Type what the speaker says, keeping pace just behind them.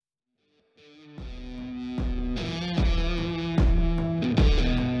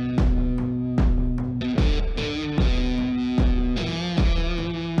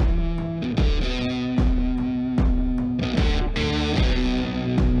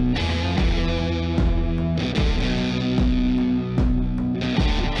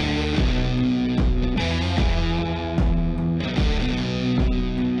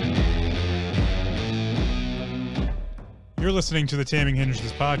listening to the Taming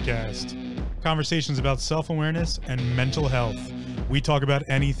Hindrances podcast, conversations about self-awareness and mental health. We talk about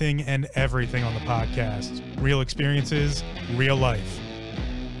anything and everything on the podcast. Real experiences, real life.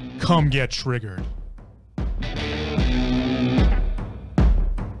 Come get triggered.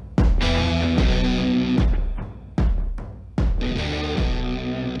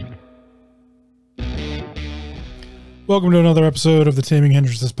 Welcome to another episode of the Taming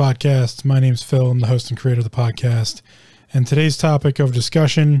Hindrances podcast. My name's Phil. I'm the host and creator of the podcast. And today's topic of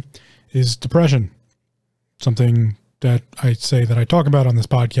discussion is depression, something that I say that I talk about on this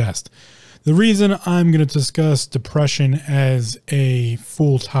podcast. The reason I'm going to discuss depression as a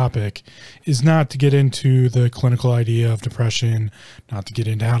full topic is not to get into the clinical idea of depression, not to get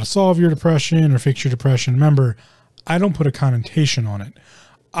into how to solve your depression or fix your depression. Remember, I don't put a connotation on it.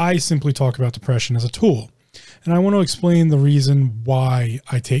 I simply talk about depression as a tool. And I want to explain the reason why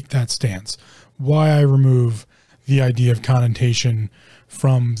I take that stance, why I remove the idea of connotation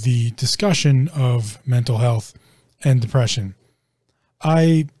from the discussion of mental health and depression.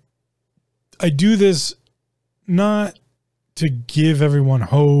 I do this not to give everyone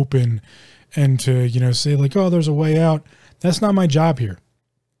hope and to, say like, oh, there's a way out. That's not my job here.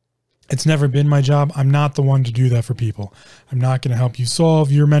 It's never been my job. I'm not the one to do that for people. I'm not going to help you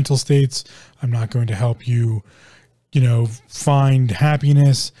solve your mental states. I'm not going to help you, find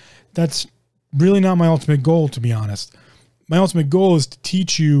happiness. That's really not my ultimate goal, to be honest. My ultimate goal is to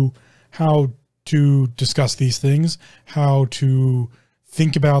teach you how to discuss these things, how to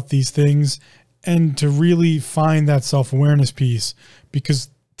think about these things, and to really find that self-awareness piece, because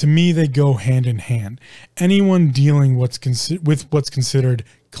to me, they go hand in hand. Anyone dealing with what's considered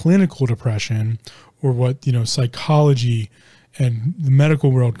clinical depression, or what, psychology and the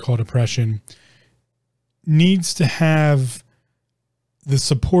medical world call depression, needs to have the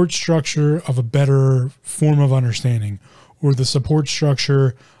support structure of a better form of understanding, or the support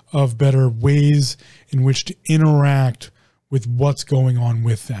structure of better ways in which to interact with what's going on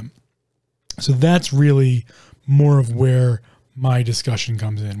with them. So that's really more of where my discussion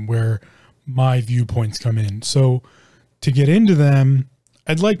comes in, where my viewpoints come in. So to get into them,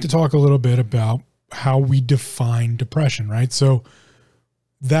 I'd like to talk a little bit about how we define depression, right? So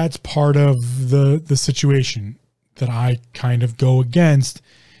that's part of the situation that I kind of go against,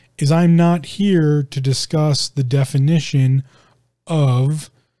 is I'm not here to discuss the definition of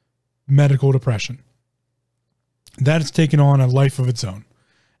medical depression. That has taken on a life of its own.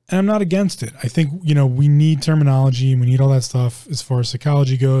 And I'm not against it. I think, we need terminology and we need all that stuff as far as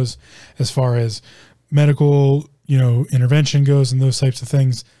psychology goes, as far as medical, intervention goes and those types of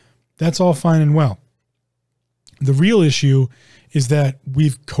things. That's all fine and well. The real issue is that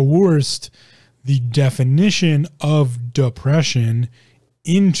we've coerced the definition of depression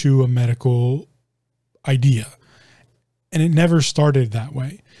into a medical idea. And it never started that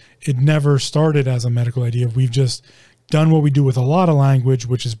way. It never started as a medical idea. We've just done what we do with a lot of language,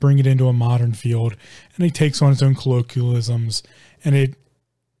 which is bring it into a modern field, and it takes on its own colloquialisms, and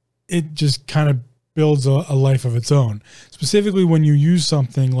it just kind of builds a life of its own. Specifically, when you use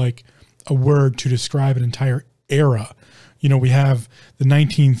something like a word to describe an entire era. We have the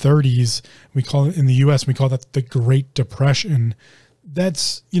 1930s, we call it in the US, we call that the Great Depression.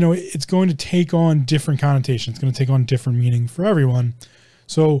 That's, it's going to take on different connotations. It's going to take on different meaning for everyone.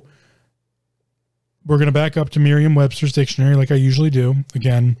 So we're going to back up to Merriam-Webster's dictionary like I usually do.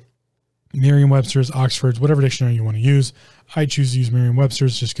 Again, Merriam-Webster's, Oxford's, whatever dictionary you want to use. I choose to use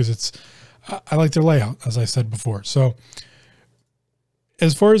Merriam-Webster's just because I like their layout, as I said before. So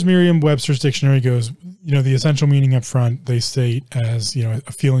as far as Merriam-Webster's dictionary goes, the essential meaning up front, they state as, a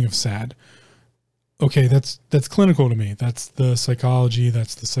feeling of sad. Okay, that's clinical to me. That's the psychology,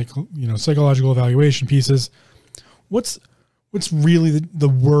 that's the psychological evaluation pieces. What's really the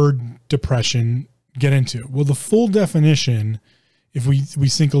word depression get into? Well, the full definition, if we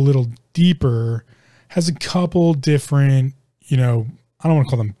sink a little deeper, has a couple different, I don't want to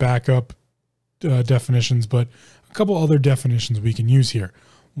call them backup definitions, but a couple other definitions we can use here.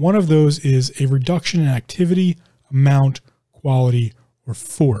 One of those is a reduction in activity, amount, quality, or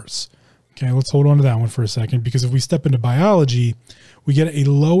force. Okay, let's hold on to that one for a second, because if we step into biology, we get a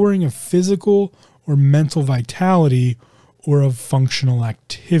lowering of physical or mental vitality or of functional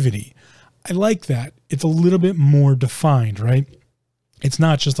activity. I like that. It's a little bit more defined, right? It's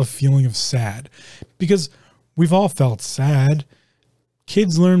not just a feeling of sad, because we've all felt sad.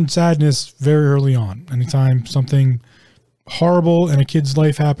 Kids learn sadness very early on. Anytime something horrible in a kid's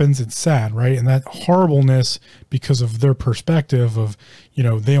life happens, it's sad, right? And that horribleness, because of their perspective of,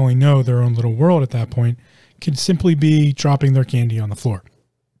 they only know their own little world at that point, can simply be dropping their candy on the floor.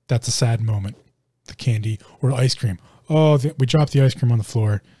 That's a sad moment. The candy or ice cream. oh, we dropped the ice cream on the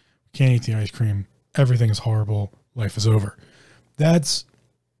floor. We can't eat the ice cream. Everything is horrible. Life is over. That's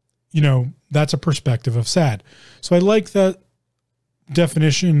a perspective of sad. So I like that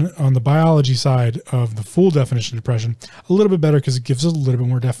definition on the biology side of the full definition of depression a little bit better because it gives us a little bit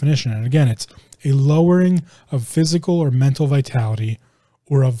more definition. And again, it's a lowering of physical or mental vitality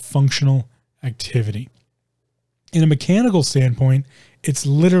or of functional activity. In a mechanical standpoint, it's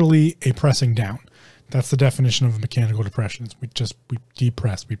literally a pressing down. That's the definition of mechanical depression. We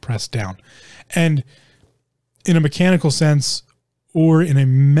depress, we press down. And in a mechanical sense, or in a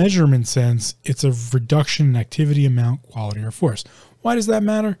measurement sense, it's a reduction in activity, amount, quality, or force. Why does that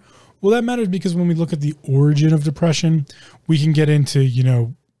matter? Well, that matters because when we look at the origin of depression, we can get into,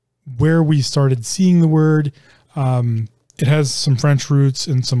 where we started seeing the word. It has some French roots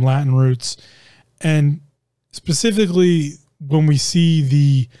and some Latin roots. And specifically, when we see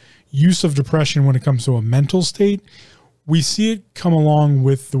the use of depression when it comes to a mental state, we see it come along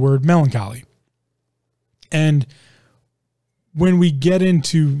with the word melancholy. And when we get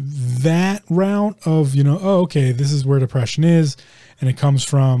into that route of, okay, this is where depression is, and it comes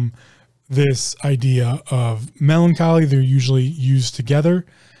from this idea of melancholy, they're usually used together,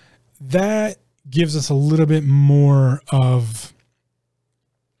 that gives us a little bit more of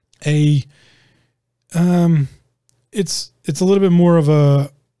a, it's a little bit more of a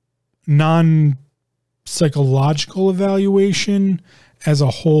non-psychological evaluation as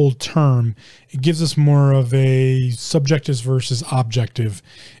a whole term. It gives us more of a subjective versus objective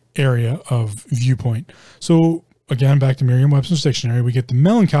area of viewpoint. So again, back to Merriam-Webster's dictionary, we get the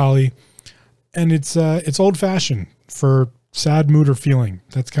melancholy, and it's old-fashioned for sad mood or feeling.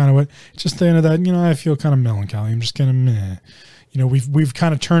 That's kind of what, just the end of that, I feel kind of melancholy. I'm just kind of meh. We've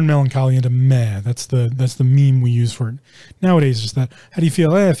kind of turned melancholy into meh. That's the meme we use for it nowadays. Just that, how do you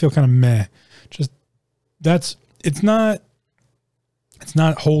feel? I feel kind of meh. It's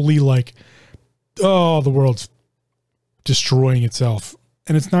not wholly like, oh, the world's destroying itself.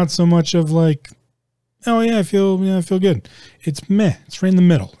 And it's not so much of like, oh yeah, I feel good. It's meh. It's right in the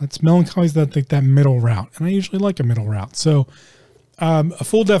middle. That's melancholy's that middle route. And I usually like a middle route. So, a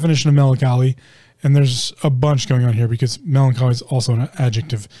full definition of melancholy, and there's a bunch going on here because melancholy is also an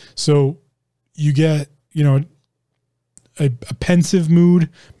adjective. So you get, a pensive mood.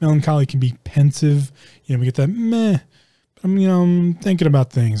 Melancholy can be pensive. We get that meh. I'm thinking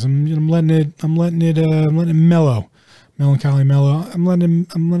about things. I'm letting it mellow. Melancholy mellow. I'm letting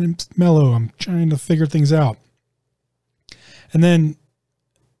it mellow. I'm trying to figure things out. And then,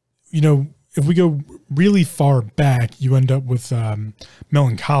 if we go really far back, you end up with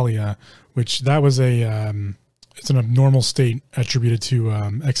melancholia, which that was it's an abnormal state attributed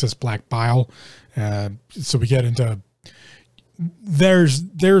to excess black bile. So we get into,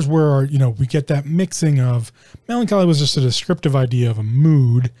 there's where we get that mixing of melancholy was just a descriptive idea of a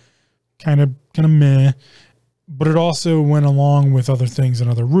mood, kind of meh, but it also went along with other things and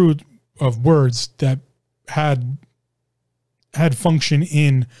other root of words that had function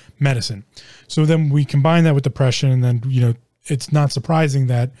in medicine. So then we combine that with depression, and then it's not surprising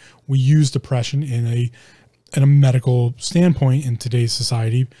that we use depression in a medical standpoint in today's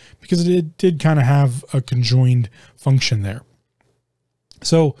society, because it did kind of have a conjoined function there.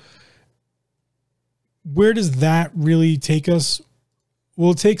 So where does that really take us?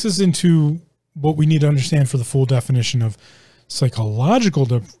 Well, it takes us into what we need to understand for the full definition of psychological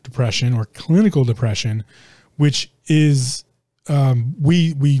depression or clinical depression, which is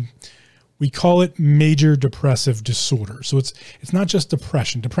we call it major depressive disorder. So it's not just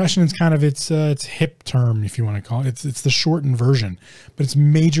depression. Depression is kind of its hip term, if you want to call it. It's the shortened version, but it's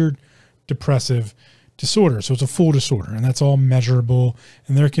major depressive disorder. So it's a full disorder, and that's all measurable.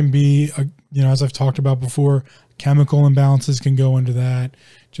 And there can be, as I've talked about before, chemical imbalances can go into that.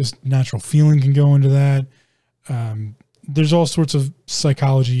 Just natural feeling can go into that. There's all sorts of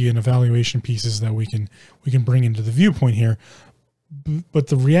psychology and evaluation pieces that we can bring into the viewpoint here. But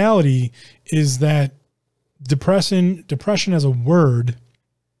the reality is that depression as a word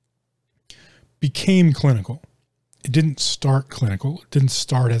became clinical. It didn't start clinical. It didn't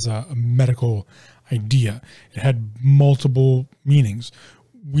start as a medical idea. It had multiple meanings.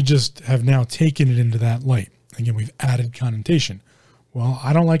 We just have now taken it into that light. Again, we've added connotation. Well,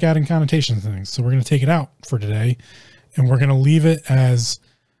 I don't like adding connotation to things, so we're going to take it out for today, and we're going to leave it as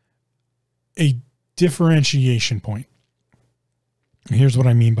a differentiation point. And here's what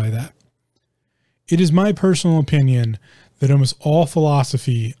I mean by that. It is my personal opinion that almost all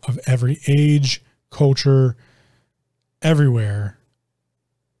philosophy of every age, culture, everywhere,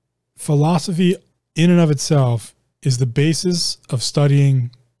 philosophy in and of itself is the basis of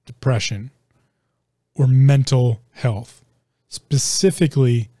studying depression or mental health,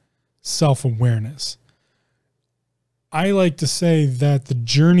 specifically self-awareness. I like to say that the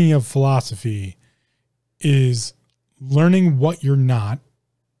journey of philosophy is learning what you're not,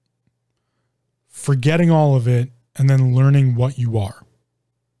 forgetting all of it, and then learning what you are.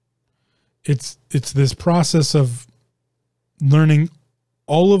 It's this process of learning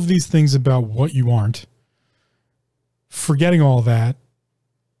all of these things about what you aren't, forgetting all that,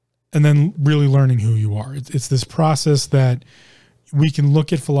 and then really learning who you are. It's this process that we can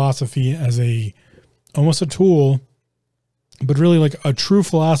look at philosophy as almost a tool, but really like a true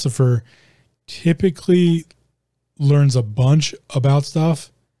philosopher typically learns a bunch about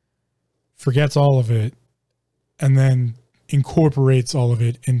stuff, forgets all of it, and then incorporates all of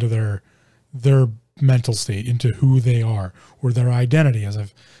it into their mental state, into who they are or their identity. As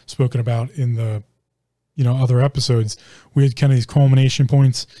I've spoken about in the other episodes, we had kind of these culmination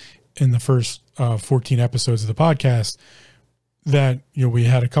points in the first 14 episodes of the podcast that we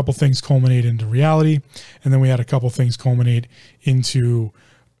had a couple things culminate into reality, and then we had a couple things culminate into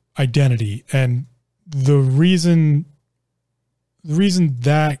identity. And the reason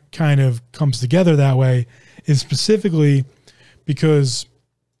that kind of comes together that way is specifically because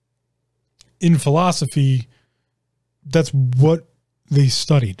in philosophy, that's what they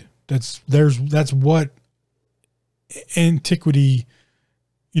studied. That's what antiquity,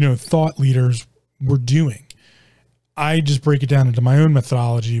 thought leaders were doing. I just break it down into my own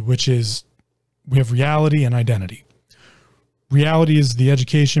methodology, which is we have reality and identity. Reality is the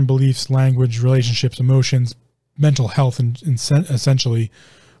education, beliefs, language, relationships, emotions, mental health, and essentially,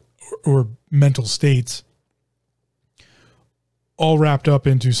 or mental states, all wrapped up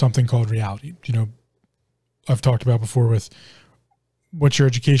into something called reality. I've talked about before with what's your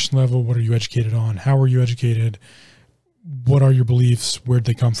education level? What are you educated on? How are you educated? What are your beliefs? Where'd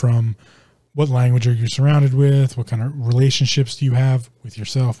they come from? What language are you surrounded with? What kind of relationships do you have with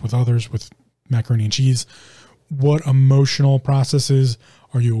yourself, with others, with macaroni and cheese? What emotional processes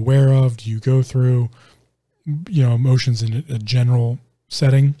are you aware of? Do you go through, emotions in a general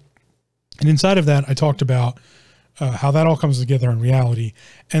setting? And inside of that, I talked about how that all comes together in reality,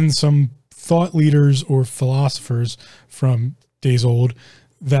 and some thought leaders or philosophers from days old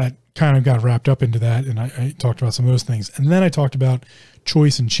that kind of got wrapped up into that. And I talked about some of those things. And then I talked about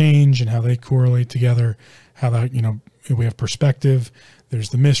choice and change and how they correlate together, how that, we have perspective. There's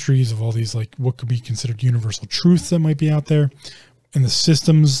the mysteries of all these, like what could be considered universal truths that might be out there, and the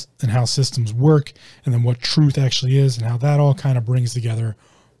systems and how systems work, and then what truth actually is, and how that all kind of brings together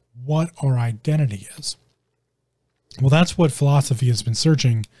what our identity is. Well, that's what philosophy has been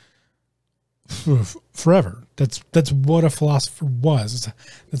searching forever. That's what a philosopher was.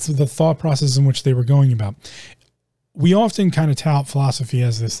 That's the thought process in which they were going about. We often kind of tout philosophy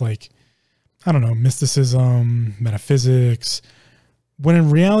as this, mysticism, metaphysics, when in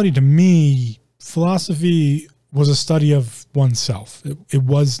reality, to me, philosophy was a study of oneself. It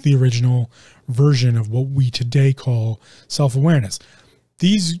was the original version of what we today call self-awareness.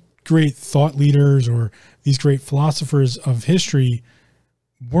 These great thought leaders or these great philosophers of history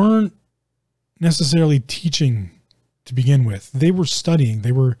weren't necessarily teaching to begin with. They were studying.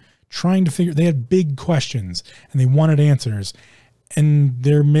 They were trying to they had big questions and they wanted answers, and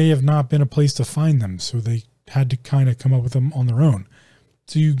there may have not been a place to find them. So they had to kind of come up with them on their own.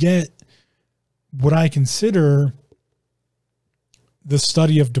 So you get what I consider the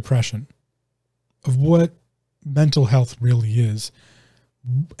study of depression, of what mental health really is.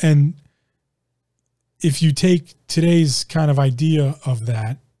 And if you take today's kind of idea of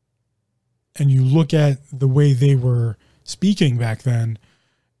that and you look at the way they were speaking back then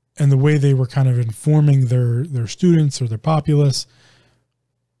and the way they were kind of informing their students or their populace,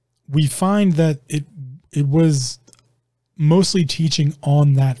 we find that it was mostly teaching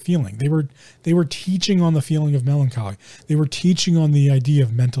on that feeling. They were teaching on the feeling of melancholy. They were teaching on the idea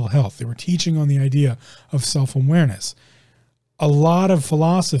of mental health. They were teaching on the idea of self-awareness. A lot of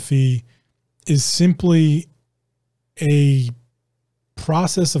philosophy is simply a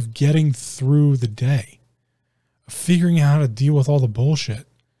process of getting through the day, of figuring out how to deal with all the bullshit.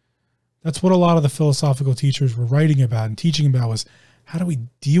 That's what a lot of the philosophical teachers were writing about and teaching about, was how do we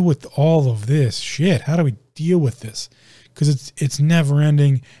deal with all of this shit? How do we deal with this? Because it's never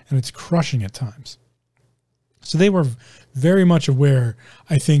ending and it's crushing at times. So they were very much aware,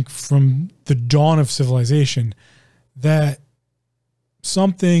 I think, from the dawn of civilization, that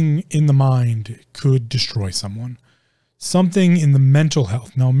something in the mind could destroy someone. Something in the mental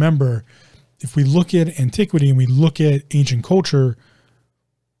health. Now remember, if we look at antiquity and we look at ancient culture,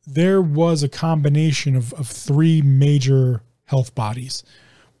 there was a combination of three major health bodies.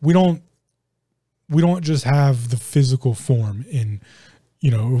 We don't we don't just have the physical form in,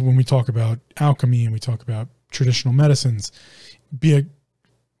 when we talk about alchemy and we talk about traditional medicines, be it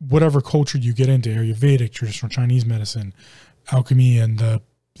whatever culture you get into, Ayurvedic, traditional Chinese medicine, alchemy, and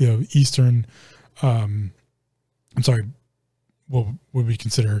Eastern, what would we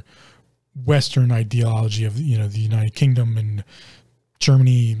consider Western ideology of, the United Kingdom and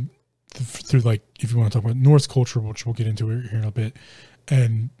Germany through, like, if you want to talk about Norse culture, which we'll get into here in a bit,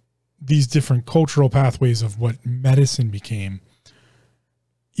 and these different cultural pathways of what medicine became,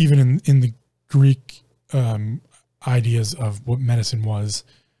 even in the Greek ideas of what medicine was,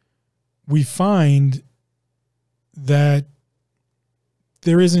 we find that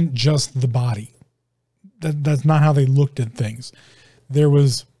there isn't just the body. That's not how they looked at things. There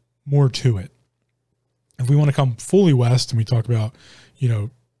was more to it. If we want to come fully west and we talk about,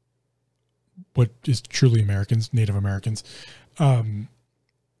 what is truly Americans, Native Americans,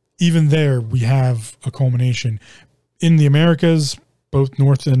 even there we have a culmination in the Americas, both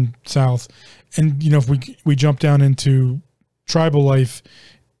North and South. And, if we jump down into tribal life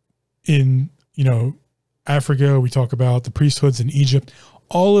in, Africa, we talk about the priesthoods in Egypt,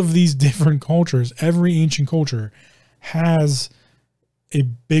 all of these different cultures, every ancient culture has a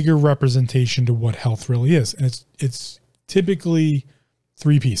bigger representation to what health really is. And it's typically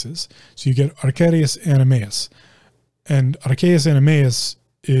three pieces. So you get Archelaus and Emmaus. And Archelaus and Emmaus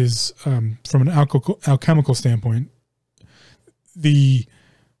is, from an alchemical standpoint, the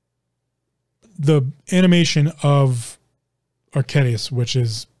animation of Archelaus, which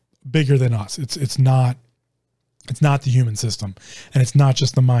is bigger than us. It's not the human system, and it's not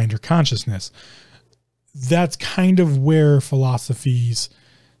just the mind or consciousness. That's kind of where philosophy's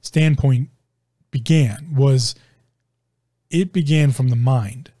standpoint began. It began from the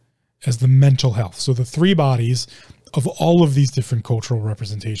mind as the mental health. So the three bodies of all of these different cultural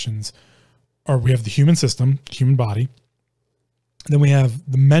representations we have the human system, human body. Then we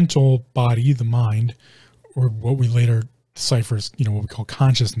have the mental body, the mind, or what we later decipher as, what we call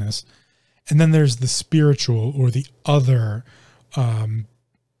consciousness. And then there's the spiritual, or the other.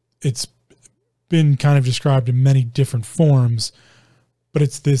 It's been kind of described in many different forms, but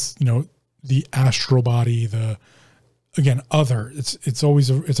it's this, the astral body, other. It's always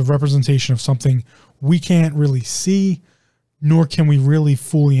it's a representation of something we can't really see, nor can we really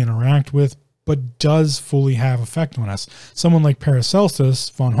fully interact with, but does fully have effect on us. Someone like Paracelsus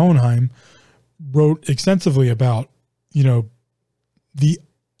von Hohenheim wrote extensively about, the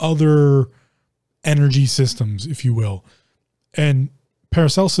other energy systems, if you will. And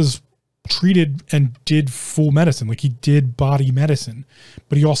Paracelsus treated and did full medicine, like he did body medicine,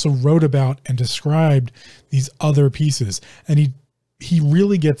 but he also wrote about and described these other pieces. And he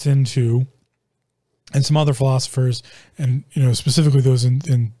really gets into, and some other philosophers, and specifically those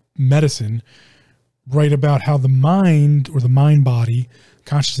in medicine, write about how the mind, or the mind body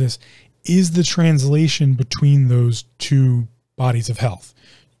consciousness, is the translation between those two bodies of health.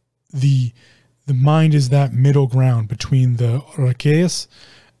 The mind is that middle ground between the archeus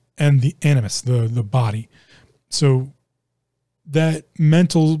and the animus, the body. So that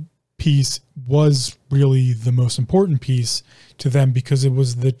mental piece was really the most important piece to them, because it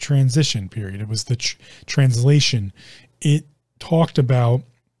was the transition period. It was the translation. It talked about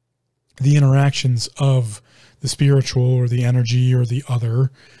the interactions of the spiritual, or the energy, or the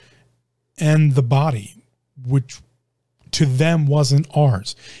other, and the body, which to them wasn't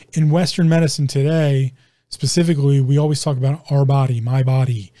ours. In Western medicine today, specifically, we always talk about our body, my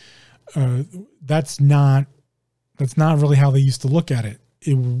body. That's not really how they used to look at it.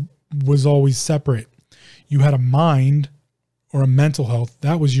 It was always separate. You had a mind, or a mental health,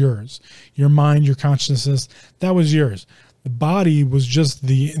 that was yours. Your mind, your consciousness, that was yours. The body was just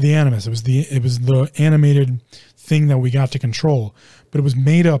the animus. It was the animated thing that we got to control, but it was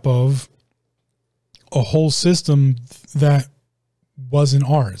made up of a whole system that wasn't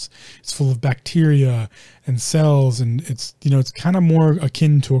ours. It's full of bacteria and cells, and it's kind of more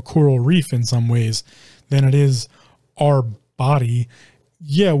akin to a coral reef in some ways than it is our body.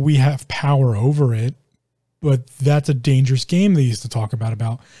 Yeah, we have power over it, but that's a dangerous game they used to talk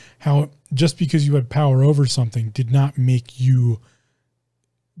about how just because you had power over something did not make you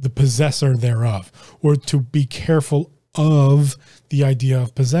the possessor thereof, or to be careful of the idea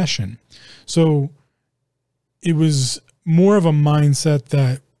of possession. So it was more of a mindset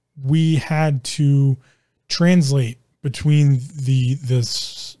that we had to translate between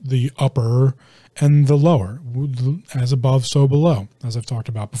the upper and the lower, as above, so below, as I've talked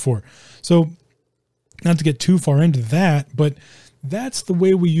about before. So not to get too far into that, but that's the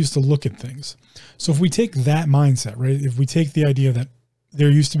way we used to look at things. So if we take that mindset, right, if we take the idea that there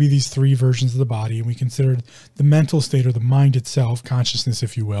used to be these three versions of the body, and we considered the mental state, or the mind itself, consciousness,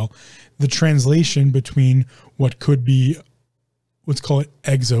 if you will, the translation between what could be, let's call it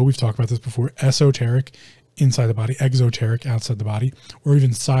exo, we've talked about this before, esoteric, inside the body, exoteric, outside the body, or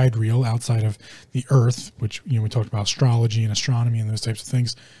even sidereal, outside of the earth, which, we talked about astrology and astronomy and those types of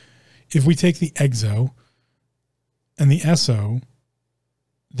things. If we take the exo and the eso,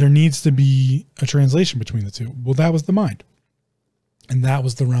 there needs to be a translation between the two. Well, that was the mind. And that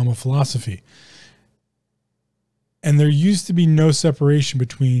was the realm of philosophy. And there used to be no separation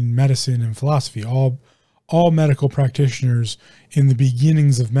between medicine and philosophy. All medical practitioners in the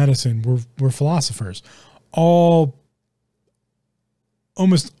beginnings of medicine were philosophers. Almost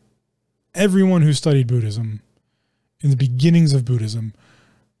everyone who studied Buddhism in the beginnings of Buddhism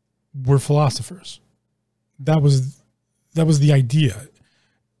were philosophers. That was the idea.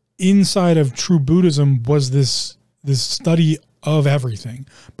 Inside of true Buddhism was this study of everything,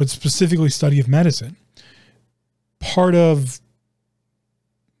 but specifically study of medicine. Part of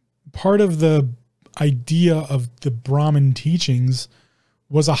the idea of the Brahmin teachings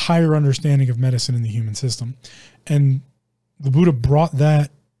was a higher understanding of medicine in the human system. And the Buddha brought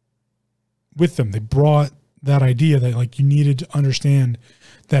that with them. They brought that idea that, like, you needed to understand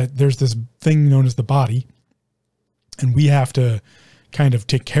that there's this thing known as the body, and we have to kind of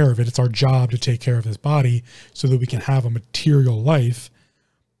take care of it. It's our job to take care of this body so that we can have a material life.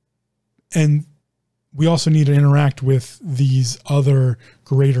 And we also need to interact with these other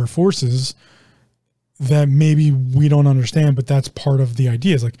greater forces that maybe we don't understand, but that's part of the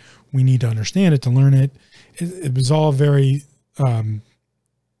idea. Is like, we need to understand it to learn it. It was all very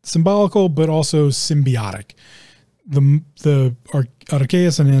symbolical, but also symbiotic. The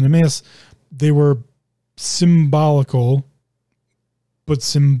Archeus and Animeus, they were symbolical, but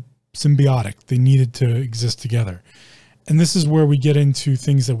symbiotic. They needed to exist together. And this is where we get into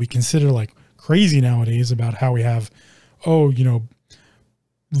things that we consider like crazy nowadays about how we have,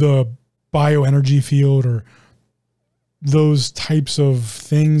 the bioenergy field or those types of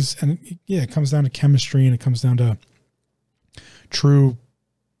things. And yeah, it comes down to chemistry, and it comes down to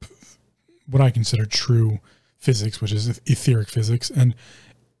what I consider true physics, which is etheric physics. And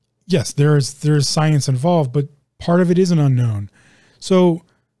yes, there's science involved, but part of it is an unknown. So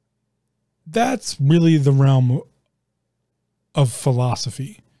that's really the realm of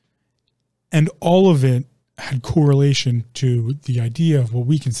philosophy. And all of it had correlation to the idea of what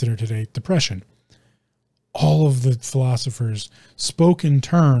we consider today depression. All of the philosophers spoke in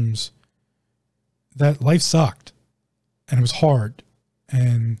terms that life sucked, and it was hard,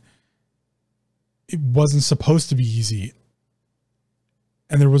 and it wasn't supposed to be easy.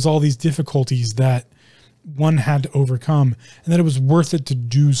 And there was all these difficulties that one had to overcome, and that it was worth it to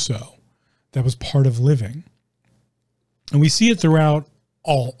do so. That was part of living. And we see it throughout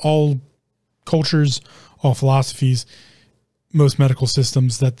all cultures, all philosophies, most medical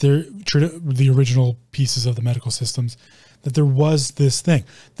systems, that the original pieces of the medical systems, that there was this thing.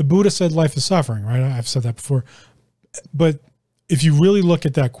 The Buddha said life is suffering, right? I've said that before. But if you really look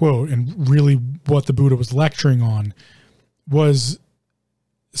at that quote, and really what the Buddha was lecturing on was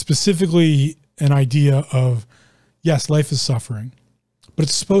specifically an idea of, yes, life is suffering, but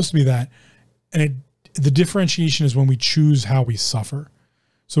it's supposed to be that. And the differentiation is when we choose how we suffer.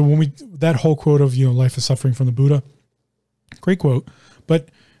 So that whole quote of, life is suffering from the Buddha, great quote. But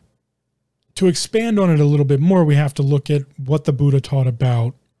to expand on it a little bit more, we have to look at what the Buddha taught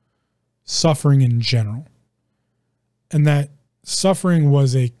about suffering in general. And that suffering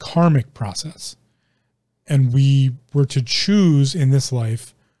was a karmic process. And we were to choose in this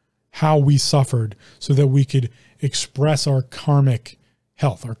life how we suffered so that we could express our karmic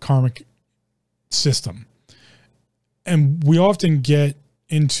health, our karmic system. And we often get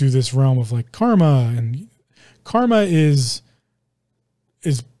into this realm of like karma, and karma is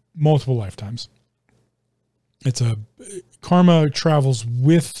multiple lifetimes. Karma travels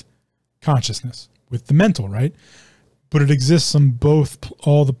with consciousness, with the mental, right? But it exists on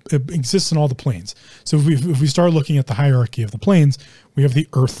it exists in all the planes. So if we start looking at the hierarchy of the planes, we have the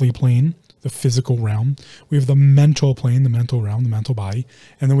earthly plane, the physical realm. We have the mental plane, the mental realm, the mental body.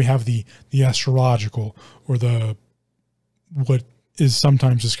 And then we have the astrological, or what is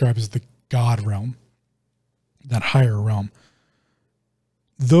sometimes described as the God realm, that higher realm.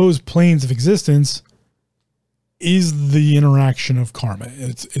 Those planes of existence is the interaction of karma.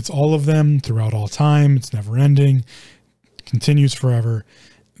 It's all of them throughout all time. It's never ending, continues forever.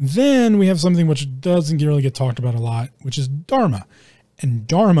 Then we have something which doesn't really get talked about a lot, which is dharma. And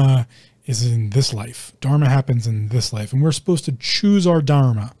dharma is in this life. Dharma happens in this life. And we're supposed to choose our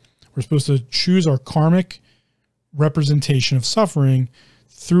dharma. We're supposed to choose our karmic representation of suffering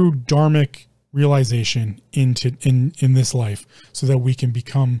through dharmic realization in this life, so that we can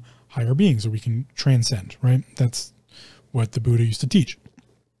become higher beings, or we can transcend, right? That's what the Buddha used to teach.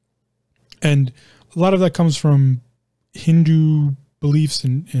 And a lot of that comes from Hindu beliefs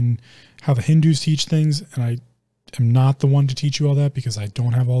and how the Hindus teach things. And I am not the one to teach you all that, because I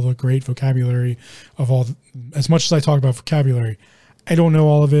don't have all the great vocabulary of as much as I talk about vocabulary, I don't know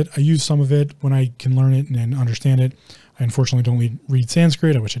all of it. I use some of it when I can learn it and understand it. I unfortunately don't read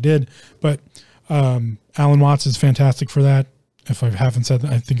Sanskrit. I wish I did, but Alan Watts is fantastic for that. If I haven't said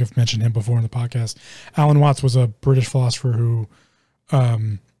that, I think I've mentioned him before in the podcast. Alan Watts was a British philosopher who, I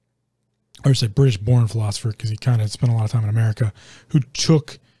would say British-born philosopher, because he kind of spent a lot of time in America, who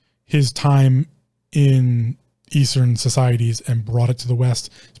took his time in Eastern societies and brought it to the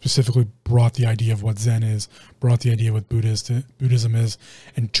West, specifically brought the idea of what Zen is, brought the idea of what Buddhism is,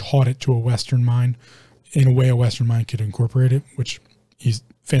 and taught it to a Western mind in a way a Western mind could incorporate it, which he's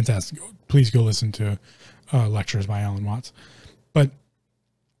fantastic. Please go listen to lectures by Alan Watts. But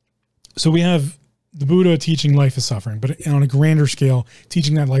so we have the Buddha teaching life is suffering, but on a grander scale,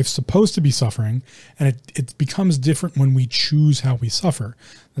 teaching that life's supposed to be suffering, and it becomes different when we choose how we suffer.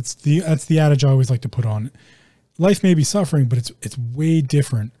 That's the adage I always like to put on. Life may be suffering, but it's way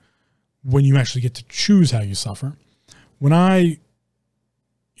different when you actually get to choose how you suffer. When I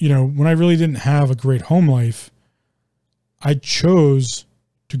really didn't have a great home life, I chose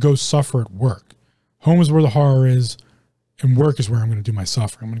to go suffer at work. Home is where the horror is, and work is where I'm going to do my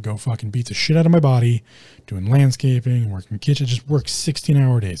suffering. I'm going to go fucking beat the shit out of my body, doing landscaping, working in the kitchen, just work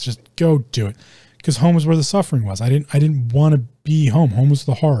 16-hour days. Just go do it. Because home is where the suffering was. I didn't want to be home. Home was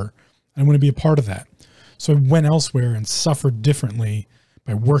the horror. I didn't want to be a part of that. So I went elsewhere and suffered differently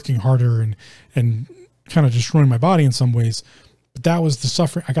by working harder and kind of destroying my body in some ways. But that was the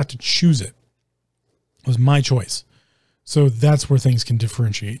suffering. I got to choose it. It was my choice. So that's where things can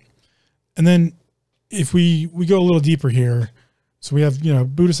differentiate. And then if we go a little deeper here, so we have,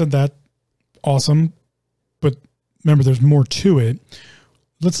 Buddha said that, awesome. But remember, there's more to it.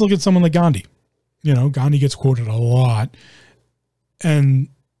 Let's look at someone like Gandhi. Gandhi gets quoted a lot. And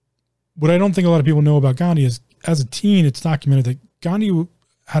what I don't think a lot of people know about Gandhi is, as a teen, it's documented that Gandhi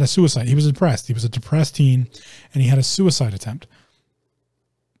had a suicide. He was depressed. He was a depressed teen, and he had a suicide attempt.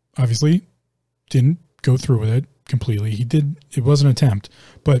 Obviously, didn't go through with it completely. He did. It was an attempt,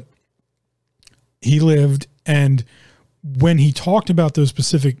 but he lived. And when he talked about that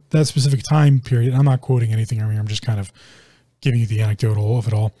specific time period, and I'm not quoting anything here, I'm just kind of giving you the anecdotal of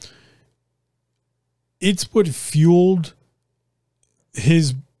it all. It's what fueled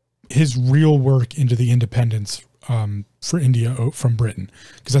his real work into the independence for India from Britain,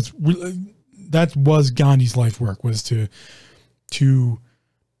 because that was Gandhi's life work, was to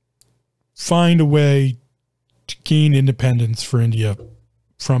find a way to gain independence for India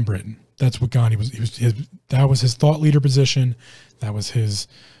from Britain. That's what Gandhi was. That was his thought leader position. That was his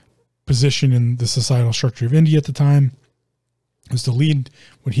position in the societal structure of India at the time, was to lead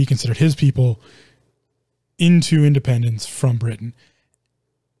what he considered his people into independence from Britain.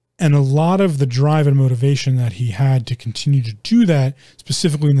 And a lot of the drive and motivation that he had to continue to do that,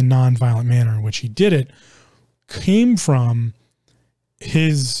 specifically in the nonviolent manner in which he did it, came from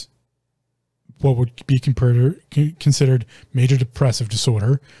his, what would be considered major depressive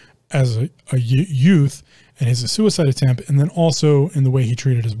disorder as a youth, and his suicide attempt, and then also in the way he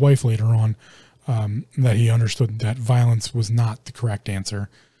treated his wife later on, that he understood that violence was not the correct answer.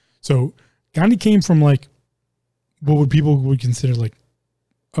 So Gandhi came from like what people would consider like,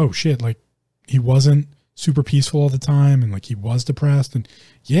 oh shit, like he wasn't super peaceful all the time, and like he was depressed, and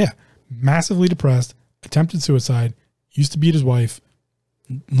massively depressed, attempted suicide, used to beat his wife,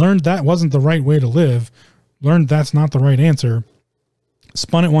 learned that wasn't the right way to live, learned that's not the right answer,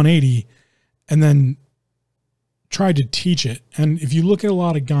 spun at 180, and then tried to teach it. And if you look at a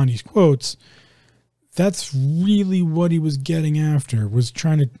lot of Gandhi's quotes, that's really what he was getting after, was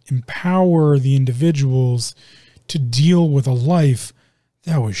trying to empower the individuals to deal with a life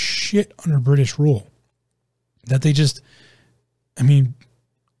that was shit under British rule. That they just,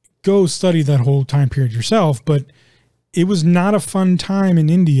 go study that whole time period yourself, but it was not a fun time in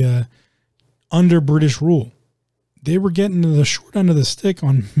India under British rule. They were getting to the short end of the stick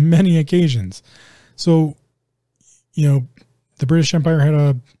on many occasions. So, the British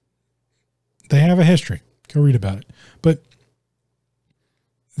Empire they have a history. Go read about it. But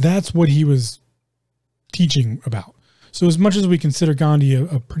that's what he was teaching about. So as much as we consider Gandhi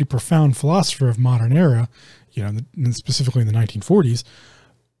a pretty profound philosopher of modern era, specifically in the 1940s,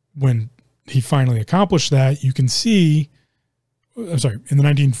 when he finally accomplished that, you can see I'm sorry, in the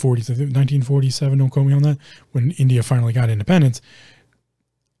 1940s, I think 1947, don't quote me on that, when India finally got independence,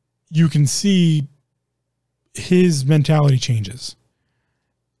 you can see his mentality changes.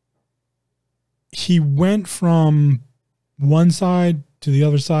 He went from one side to the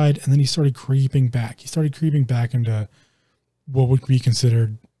other side, and then he started creeping back. He started creeping back into what would be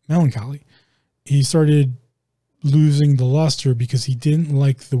considered melancholy. He started losing the luster because he didn't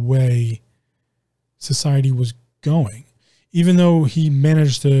like the way society was going. Even though he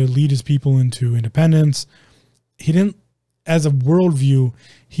managed to lead his people into independence, he didn't, as a worldview,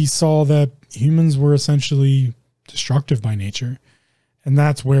 he saw that humans were essentially destructive by nature. And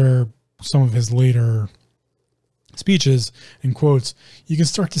that's where some of his later speeches and quotes, you can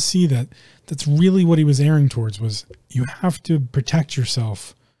start to see that that's really what he was erring towards, was you have to protect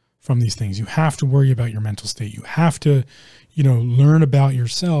yourself from these things. You have to worry about your mental state. You have to, learn about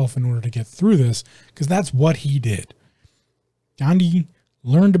yourself in order to get through this, because that's what he did. Gandhi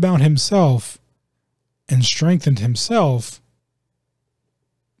learned about himself and strengthened himself.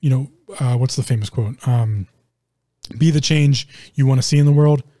 What's the famous quote? Be the change you want to see in the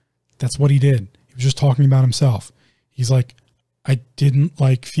world. That's what he did. He was just talking about himself. He's like, I didn't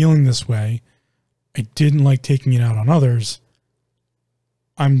like feeling this way. I didn't like taking it out on others.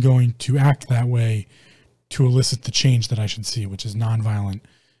 I'm going to act that way to elicit the change that I should see, which is nonviolent,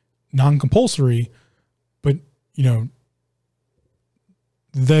 non-compulsory, but,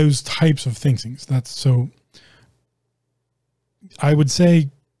 those types of things. So I would say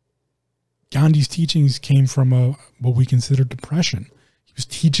Gandhi's teachings came from what we consider depression. He was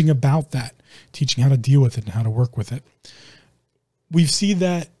teaching about that, teaching how to deal with it and how to work with it. We've seen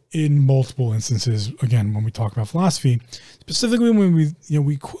that in multiple instances, again, when we talk about philosophy, specifically when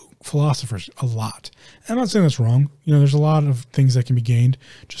we quote philosophers a lot. And I'm not saying that's wrong. There's a lot of things that can be gained.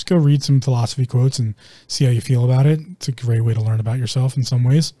 Just go read some philosophy quotes and see how you feel about it. It's a great way to learn about yourself in some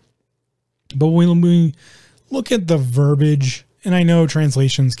ways. But when we look at the verbiage, and I know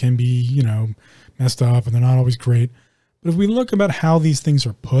translations can be, messed up and they're not always great, but if we look about how these things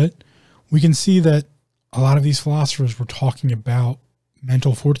are put, we can see that a lot of these philosophers were talking about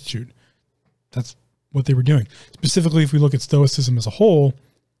mental fortitude. That's what they were doing. Specifically, if we look at Stoicism as a whole,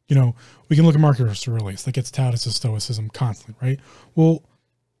 we can look at Marcus Aurelius that gets touted as Stoicism constantly, right? Well,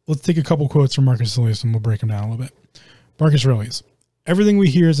 let's take a couple quotes from Marcus Aurelius and we'll break them down a little bit. Marcus Aurelius: everything we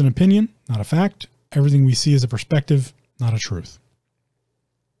hear is an opinion, not a fact. Everything we see is a perspective, not a truth.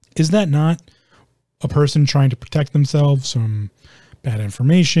 Is that not a person trying to protect themselves from bad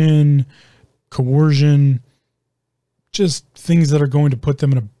information, coercion, just things that are going to put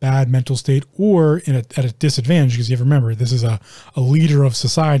them in a bad mental state or at a disadvantage? Because you have to remember, this is a leader of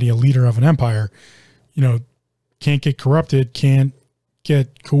society, a leader of an empire, can't get corrupted, can't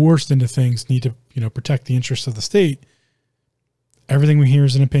get coerced into things, need to, protect the interests of the state. Everything we hear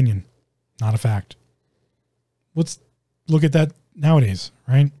is an opinion, not a fact. Let's look at that nowadays,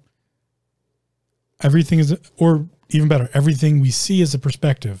 right? Everything is, or even better, everything we see is a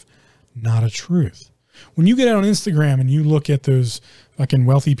perspective, not a truth. When you get out on Instagram and you look at those fucking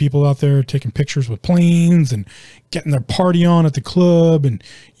wealthy people out there taking pictures with planes and getting their party on at the club and,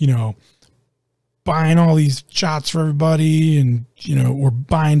 buying all these shots for everybody and, or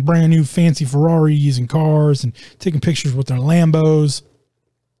buying brand new fancy Ferraris and cars and taking pictures with their Lambos,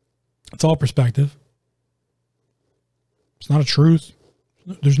 it's all perspective. It's not a truth.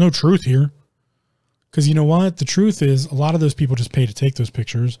 There's no truth here. Because you know what? The truth is a lot of those people just pay to take those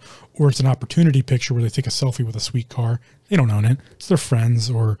pictures, or it's an opportunity picture where they take a selfie with a sweet car. They don't own it. It's their friends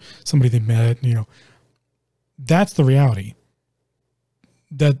or somebody they met, That's the reality.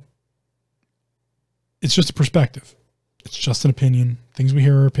 That it's just a perspective. It's just an opinion. Things we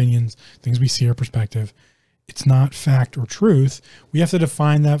hear are opinions. Things we see are perspective. It's not fact or truth. We have to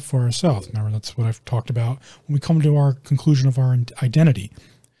define that for ourselves. Remember, that's what I've talked about when we come to our conclusion of our identity.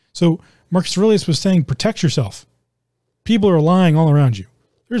 So Marcus Aurelius was saying, protect yourself. People are lying all around you.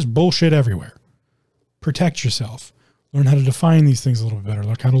 There's bullshit everywhere. Protect yourself. Learn how to define these things a little bit better.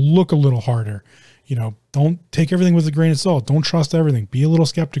 Learn how to look a little harder. Don't take everything with a grain of salt. Don't trust everything. Be a little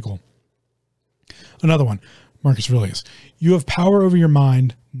skeptical. Another one, Marcus Aurelius: you have power over your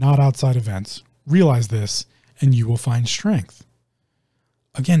mind, not outside events. Realize this, and you will find strength.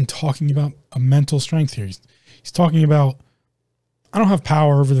 Again, talking about a mental strength here. He's talking about, I don't have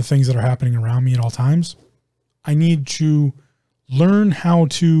power over the things that are happening around me at all times. I need to learn how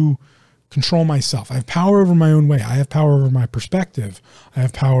to control myself. I have power over my own way. I have power over my perspective. I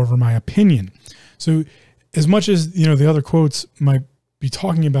have power over my opinion. So as much as, the other quotes might be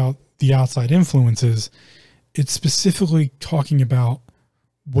talking about the outside influences, it's specifically talking about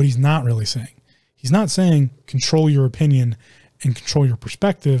what he's not really saying. He's not saying control your opinion and control your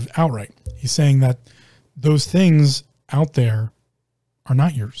perspective outright. He's saying that those things out there are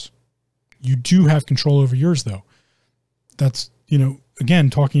not yours. You do have control over yours, though. That's, again,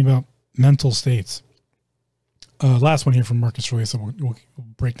 talking about mental states. Last one here from Marcus Aurelius, so we'll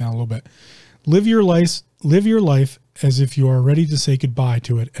break down a little bit. Live your life as if you are ready to say goodbye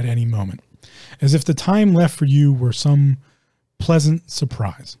to it at any moment, as if the time left for you were some pleasant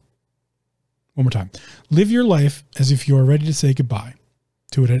surprise. One more time. Live your life as if you are ready to say goodbye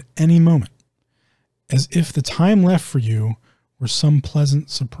to it at any moment, as if the time left for you were some pleasant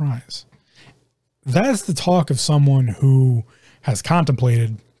surprise. That is the talk of someone who has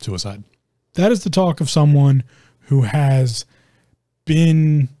contemplated suicide. That is the talk of someone who has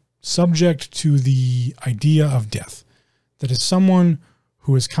been subject to the idea of death. That is someone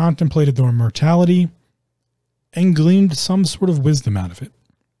who has contemplated their mortality and gleaned some sort of wisdom out of it.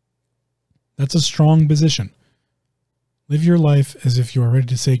 That's a strong position. Live your life as if you are ready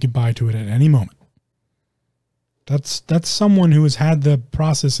to say goodbye to it at any moment. That's someone who has had the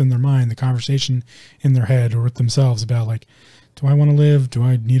process in their mind, the conversation in their head or with themselves about, like, do I want to live? Do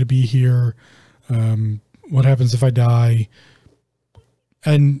I need to be here? What happens if I die?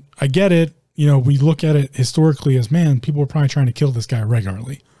 And I get it. We look at it historically as, man, people were probably trying to kill this guy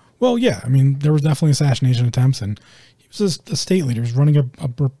regularly. Well, yeah, I mean, there was definitely assassination attempts, and he was a state leader. He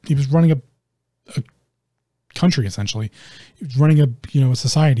was running a country, essentially. He was running a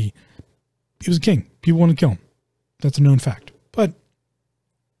society. He was a king. People wanted to kill him. That's a known fact. But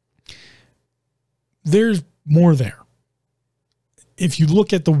there's more there. If you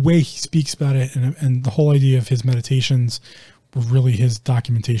look at the way he speaks about it, and the whole idea of his meditations were really his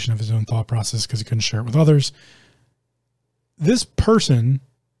documentation of his own thought process because he couldn't share it with others. This person,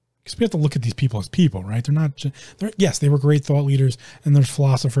 because we have to look at these people as people, right? Yes, they were great thought leaders, and there's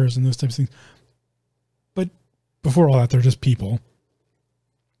philosophers and those types of things. But before all that, they're just people.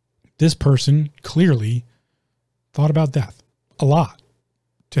 This person clearly thought about death a lot.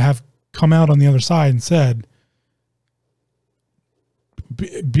 To have come out on the other side and said,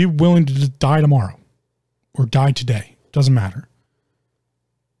 be willing to just die tomorrow or die today. Doesn't matter.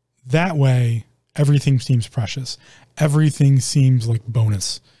 That way, everything seems precious. Everything seems like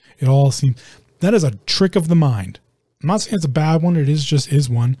bonus. It all seems, that is a trick of the mind. I'm not saying it's a bad one. It is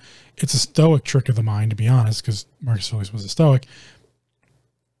one. It's a Stoic trick of the mind, to be honest, because Marcus Aurelius was a Stoic.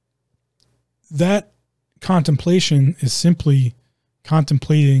 That contemplation is simply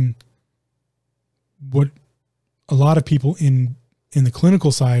contemplating what a lot of people in the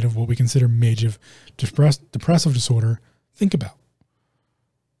clinical side of what we consider major depressive disorder think about.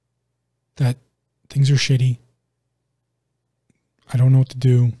 That things are shitty. I don't know what to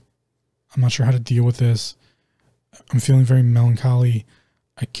do. I'm not sure how to deal with this. I'm feeling very melancholy.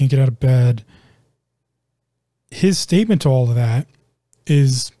 I can't get out of bed. His statement to all of that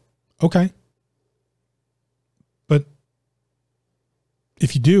is, okay. But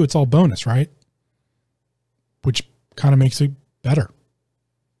if you do, it's all bonus, right? Which kind of makes it better.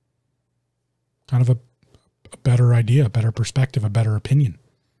 Kind of a better idea, a better perspective, a better opinion.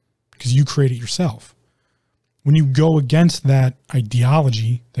 Because you create it yourself. When you go against that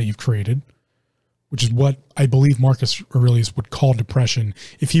ideology that you've created, which is what I believe Marcus Aurelius would call depression.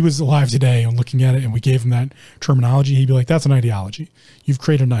 If he was alive today and looking at it and we gave him that terminology, he'd be like, that's an ideology. You've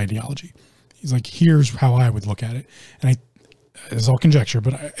created an ideology. He's like, here's how I would look at it. And it's all conjecture,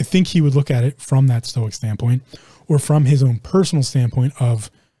 but I think he would look at it from that Stoic standpoint or from his own personal standpoint of,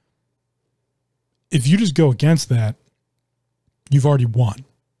 if you just go against that, you've already won.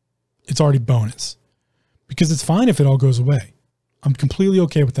 It's already bonus. Because it's fine if it all goes away. I'm completely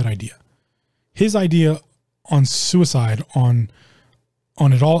okay with that idea. His idea on suicide, on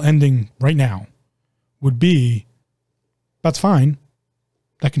it all ending right now, would be, that's fine.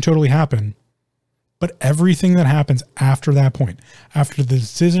 That can totally happen. But everything that happens after that point, after the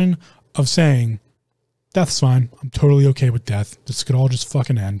decision of saying, death's fine, I'm totally okay with death. This could all just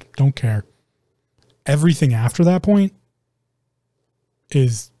fucking end. Don't care. Everything after that point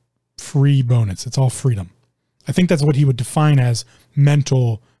is free bonus. It's all freedom. I think that's what he would define as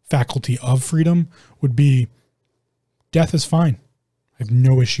mental faculty of freedom, would be, death is fine. I have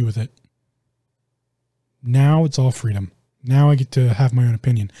no issue with it. Now it's all freedom. Now I get to have my own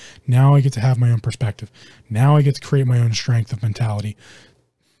opinion. Now I get to have my own perspective. Now I get to create my own strength of mentality.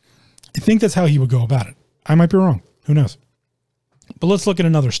 I think that's how he would go about it. I might be wrong. Who knows? But let's look at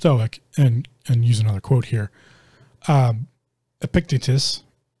another Stoic and use another quote here. Epictetus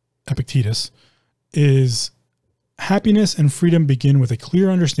is, happiness and freedom begin with a clear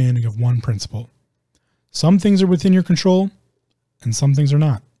understanding of one principle. Some things are within your control and some things are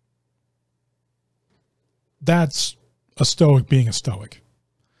not. That's a Stoic being a Stoic.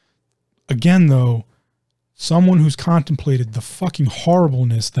 Again, though, someone who's contemplated the fucking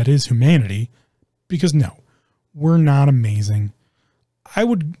horribleness that is humanity, because no, we're not amazing. I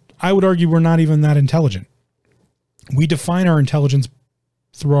would argue we're not even that intelligent. We define our intelligence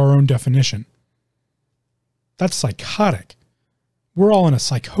through our own definition. That's psychotic. We're all in a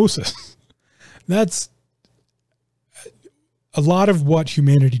psychosis. That's a lot of what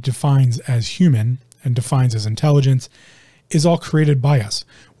humanity defines as human and defines as intelligence is all created by us.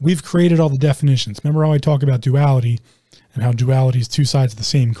 We've created all the definitions. Remember how I talk about duality and how duality is two sides of the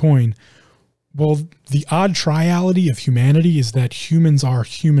same coin? Well, the odd triality of humanity is that humans are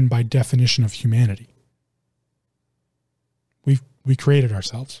human by definition of humanity. We created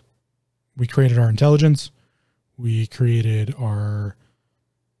ourselves. We created our intelligence. We created our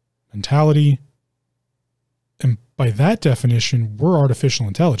mentality. And by that definition, we're artificial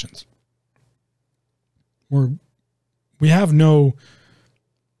intelligence. We have no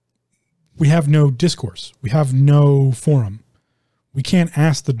discourse. We have no forum. We can't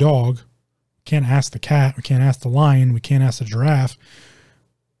ask the dog. We can't ask the cat. We can't ask the lion. We can't ask the giraffe.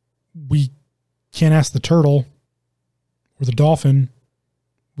 We can't ask the turtle or the dolphin.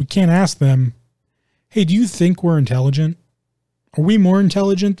 We can't ask them, hey, do you think we're intelligent? Are we more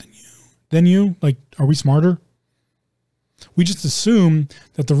intelligent than you? Like, are we smarter? We just assume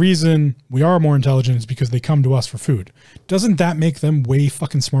that the reason we are more intelligent is because they come to us for food. Doesn't that make them way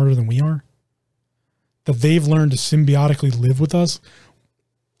fucking smarter than we are? That they've learned to symbiotically live with us?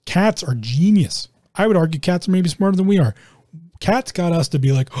 Cats are genius. I would argue cats are maybe smarter than we are. Cats got us to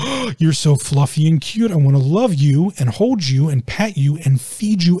be like, oh, you're so fluffy and cute. I want to love you and hold you and pet you and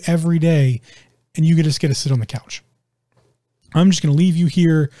feed you every day. And you just get to sit on the couch. I'm just going to leave you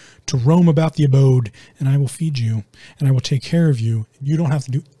here to roam about the abode, and I will feed you and I will take care of you. You don't have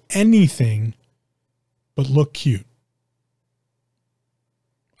to do anything but look cute.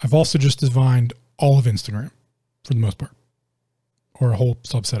 I've also just designed all of Instagram for the most part, or a whole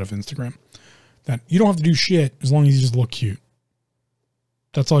subset of Instagram, that you don't have to do shit as long as you just look cute.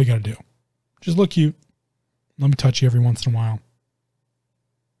 That's all you got to do. Just look cute. Let me touch you every once in a while.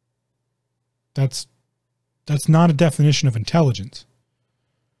 That's not a definition of intelligence.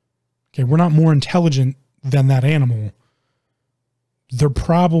 Okay, we're not more intelligent than that animal. They're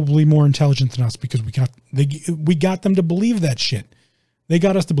probably more intelligent than us because we got them to believe that shit. They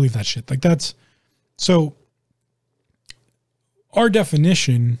got us to believe that shit. Like that's so. Our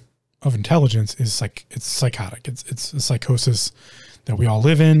definition of intelligence is like it's psychotic. It's a psychosis that we all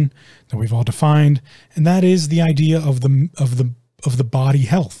live in, that we've all defined, and that is the idea of the body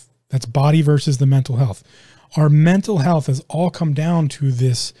health. That's body versus the mental health. Our mental health has all come down to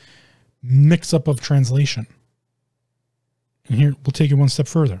this mix-up of translation. And here, we'll take it one step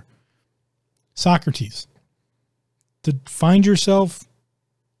further. Socrates. To find yourself,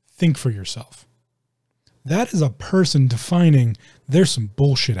 think for yourself. That is a person defining there's some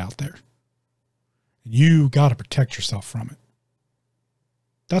bullshit out there. You got to protect yourself from it.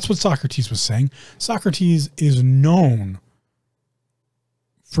 That's what Socrates was saying. Socrates is known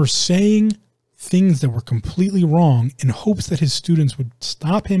for saying things that were completely wrong in hopes that his students would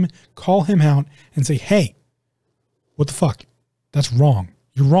stop him, call him out, and say, hey, what the fuck? That's wrong.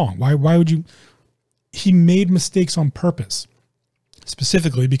 You're wrong. Why would you? He made mistakes on purpose,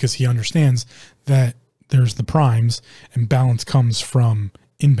 specifically because he understands that there's the primes and balance comes from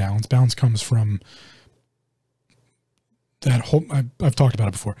imbalance. Balance comes from that whole, I've talked about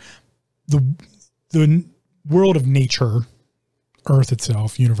it before. The world of nature, Earth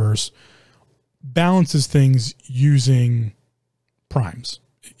itself, universe, balances things using primes.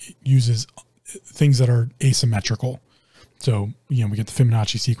 It uses things that are asymmetrical. So, we get the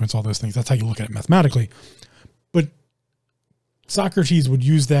Fibonacci sequence, all those things. That's how you look at it mathematically. But Socrates would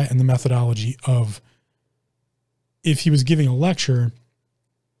use that in the methodology of, if he was giving a lecture,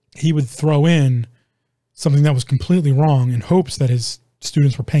 he would throw in something that was completely wrong in hopes that his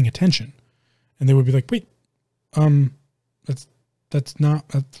students were paying attention. And they would be like, wait, that's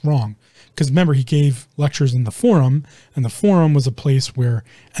wrong. Because remember, he gave lectures in the forum, and the forum was a place where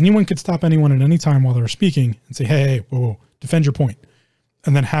anyone could stop anyone at any time while they were speaking and say, hey, whoa, defend your point.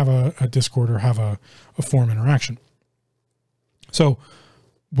 And then have a Discord or have a forum interaction. So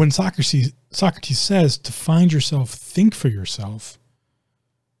when Socrates says to find yourself, think for yourself,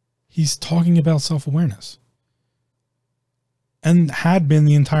 he's talking about self-awareness. And had been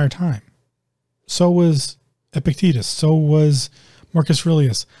the entire time. So was Epictetus. So was Marcus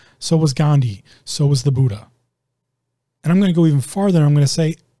Aurelius. So was Gandhi. So was the Buddha. And I'm going to go even farther. I'm going to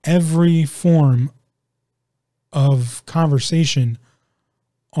say every form of conversation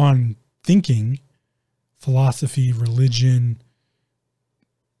on thinking philosophy, religion,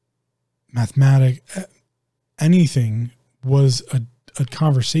 mathematics, anything was a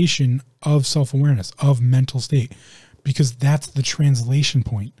conversation of self-awareness, of mental state, because that's the translation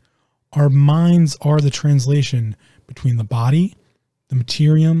point. Our minds are the translation between the body, the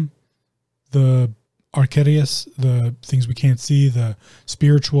materium, the archetypus, the things we can't see, the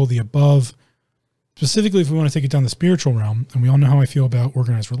spiritual, the above. Specifically, if we want to take it down the spiritual realm, and we all know how I feel about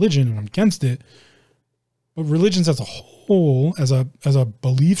organized religion, and I'm against it, but religions as a whole, as a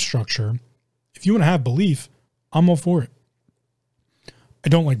belief structure, if you want to have belief, I'm all for it. I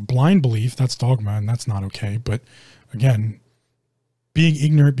don't like blind belief. That's dogma, and that's not okay. But again, being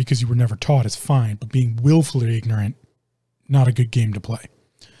ignorant because you were never taught is fine, but being willfully ignorant, not a good game to play.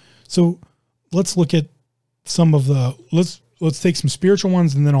 So let's look at some of the, let's take some spiritual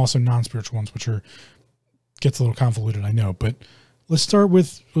ones and then also non-spiritual ones, which gets a little convoluted, I know, but let's start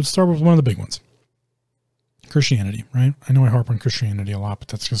with one of the big ones. Christianity, right? I know I harp on Christianity a lot, but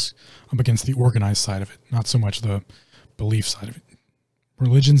that's because I'm against the organized side of it, not so much the belief side of it.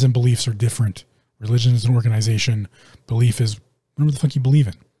 Religions and beliefs are different. Religion is an organization. Belief is whatever the fuck you believe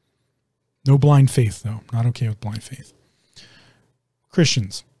in. No blind faith, though. Not okay with blind faith.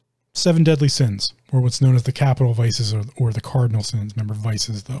 Christians, 7 deadly sins, or what's known as the capital vices or the cardinal sins. Remember,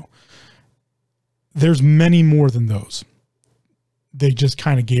 vices, though. There's many more than those. They just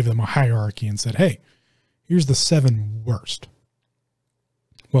kind of gave them a hierarchy and said, hey, here's the 7 worst.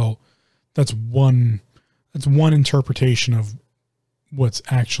 Well, that's one interpretation of what's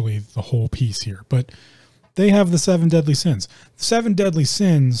actually the whole piece here. But they have the 7 deadly sins. The 7 deadly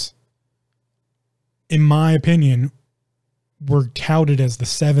sins, in my opinion, were touted as the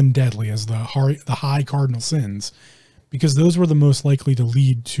 7 deadly, as the high cardinal sins, because those were the most likely to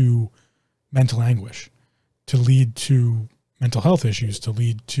lead to mental anguish, to lead to mental health issues, to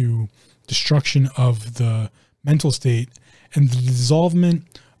lead to destruction of the mental state and the dissolvement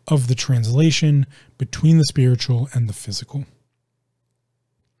of the translation between the spiritual and the physical.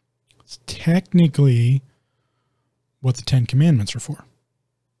 It's technically what the 10 Commandments are for,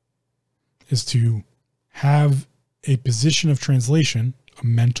 is to have a position of translation, a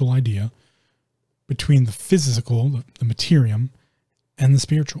mental idea, between the physical, the materium, and the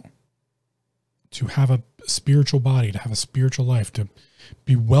spiritual. To have a spiritual body, to have a spiritual life, to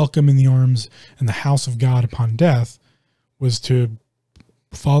be welcome in the arms and the house of God upon death, was to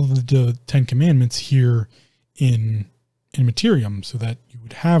follow the 10 Commandments here in materium, so that you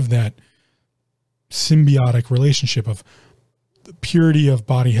would have that symbiotic relationship of the purity of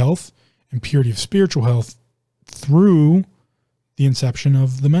body health and purity of spiritual health through the inception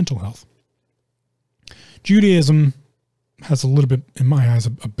of the mental health. Judaism has a little bit, in my eyes, a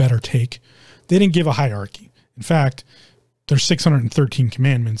better take. They didn't give a hierarchy. In fact, there's 613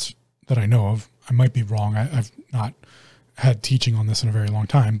 commandments that I know of. I might be wrong. I've not had teaching on this in a very long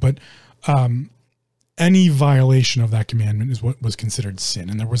time, but any violation of that commandment is what was considered sin.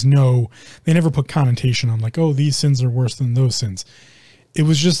 And they never put connotation on like, oh, these sins are worse than those sins. It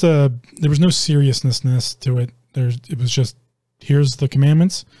was just there was no seriousness to it. It was just, here's the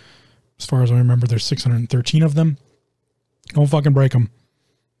commandments. As far as I remember, there's 613 of them. Don't fucking break them,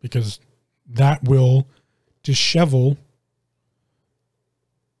 because that will dishevel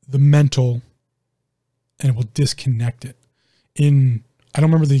the mental and it will disconnect it. I don't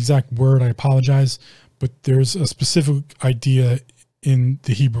remember the exact word, I apologize, but there's a specific idea in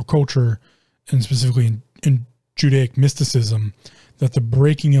the Hebrew culture, and specifically in Judaic mysticism, that the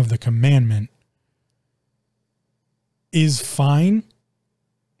breaking of the commandment is fine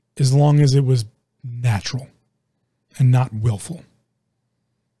as long as it was natural and not willful.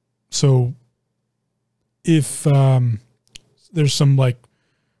 So if there's some like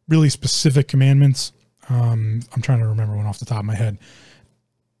really specific commandments, I'm trying to remember one off the top of my head.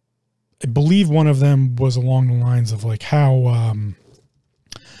 I believe one of them was along the lines of like how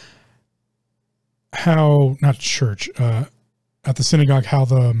not church, at the synagogue, how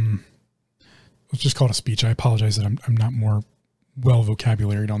let's just call it a speech. I apologize that I'm not more well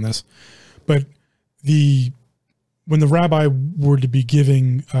vocabularied on this, but when the rabbi were to be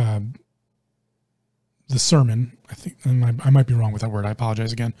giving the sermon, I think, and I might be wrong with that word, I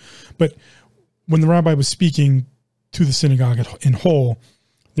apologize again, but when the rabbi was speaking to the synagogue in whole,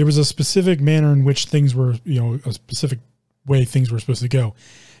 there was a specific manner in which things were, a specific way things were supposed to go.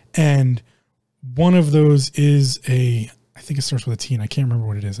 And one of those is I think it starts with a T, and I can't remember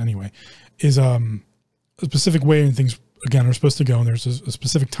what it is anyway, is a specific way and things, again, are supposed to go. And there's a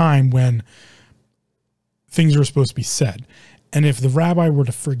specific time when things are supposed to be said. And if the rabbi were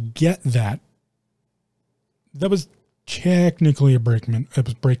to forget that was technically it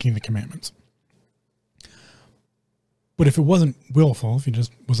was breaking the commandments. But if it wasn't willful, if he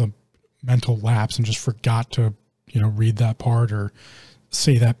just was a mental lapse and just forgot to, read that part or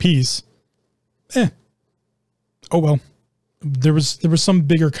say that piece, oh well. There was some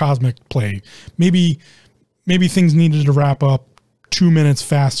bigger cosmic play. Maybe things needed to wrap up 2 minutes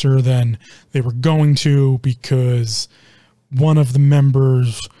faster than they were going to because one of the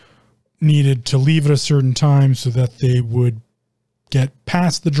members needed to leave at a certain time so that they would get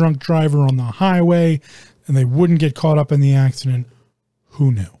past the drunk driver on the highway and they wouldn't get caught up in the accident.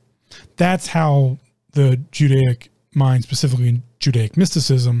 Who knew? That's how the Judaic mind, specifically in Judaic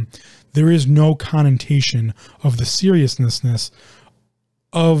mysticism, there is no connotation of the seriousness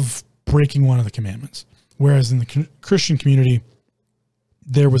of breaking one of the commandments. Whereas in the Christian community,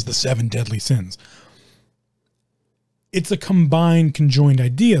 there was the 7 deadly sins. It's a combined, conjoined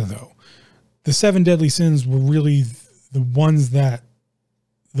idea, though. The 7 deadly sins were really the ones that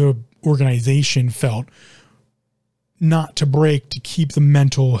the organization felt not to break, to keep the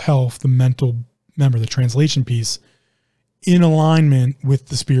mental health, the translation piece, in alignment with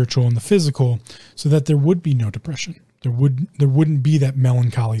the spiritual and the physical, so that there would be no depression. There wouldn't be that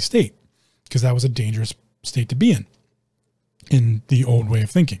melancholy state, because that was a dangerous state to be in the old way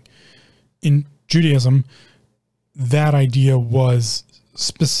of thinking. In Judaism, that idea was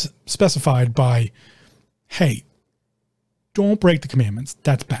specified by, hey, don't break the commandments.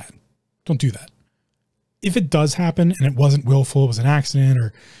 That's bad. Don't do that. If it does happen and it wasn't willful, it was an accident,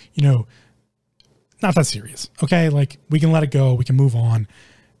 or, not that serious. Okay. Like, we can let it go. We can move on,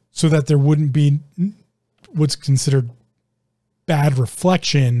 so that there wouldn't be what's considered bad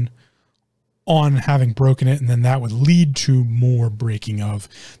reflection on having broken it. And then that would lead to more breaking of.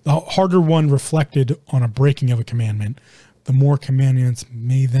 The harder one reflected on a breaking of a commandment, the more commandments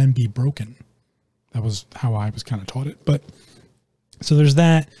may then be broken. That was how I was kind of taught it. But so there's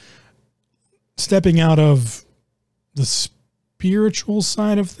that. Stepping out of the spiritual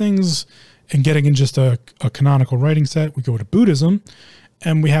side of things and getting in just a canonical writing set, we go to Buddhism,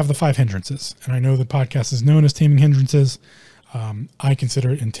 and we have the 5 hindrances. And I know the podcast is known as Taming Hindrances. I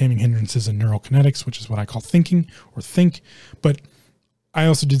consider it in Taming Hindrances and Neurokinetics, which is what I call thinking or think. But I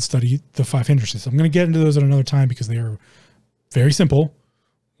also did study the 5 hindrances. I'm going to get into those at another time because they are very simple.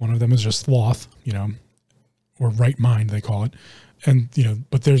 One of them is just sloth, or right mind, they call it. And,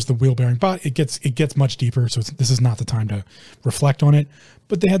 but there's the wheel-bearing body. It gets much deeper. So this is not the time to reflect on it,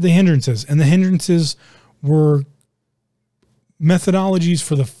 but they had the hindrances, and the hindrances were methodologies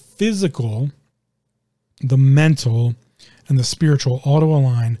for the physical, the mental, and the spiritual all to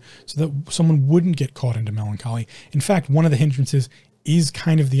align so that someone wouldn't get caught into melancholy. In fact, one of the hindrances is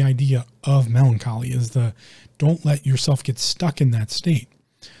kind of the idea of melancholy, is the don't let yourself get stuck in that state.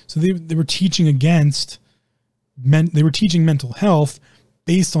 So they were teaching against they were teaching mental health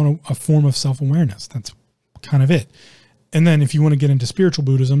based on a form of self-awareness. That's kind of it. And then if you want to get into spiritual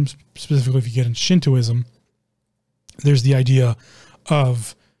Buddhism, specifically if you get into Shintoism, there's the idea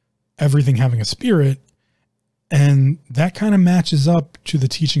of everything having a spirit. And that kind of matches up to the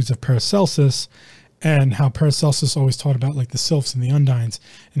teachings of Paracelsus, and how Paracelsus always taught about like the sylphs and the undines,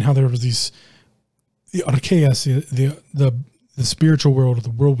 and how there was the archeas, the spiritual world, or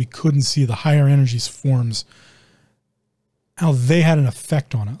the world we couldn't see, the higher energies forms, how they had an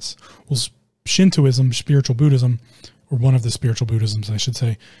effect on us. Well, Shintoism, spiritual Buddhism, or one of the spiritual Buddhisms, I should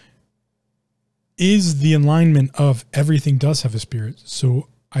say, is the alignment of everything does have a spirit. So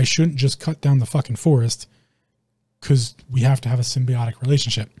I shouldn't just cut down the fucking forest because we have to have a symbiotic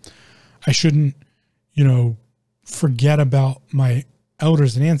relationship. I shouldn't, forget about my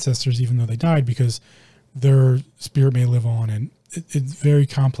elders and ancestors, even though they died, because their spirit may live on. And it's very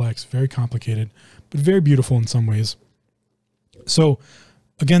complex, very complicated, but very beautiful in some ways. So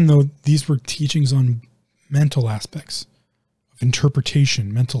again, though, these were teachings on mental aspects of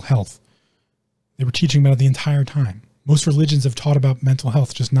interpretation, mental health. They were teaching about it the entire time. Most religions have taught about mental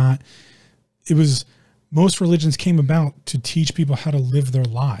health, most religions came about to teach people how to live their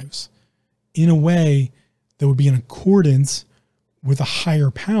lives in a way that would be in accordance with a higher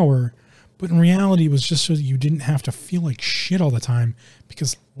power. But in reality, it was just so that you didn't have to feel like shit all the time,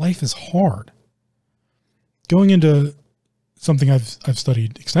 because life is hard. Going into something I've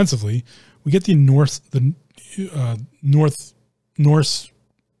studied extensively, we get the Norse,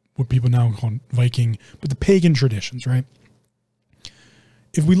 what people now call Viking, but the pagan traditions, right?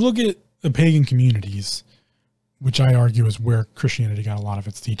 If we look at the pagan communities, which I argue is where Christianity got a lot of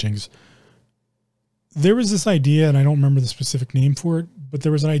its teachings, there was this idea, and I don't remember the specific name for it, but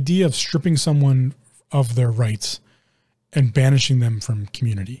there was an idea of stripping someone of their rights and banishing them from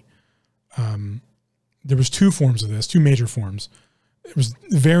community. There was 2 forms of this, 2 major forms. It was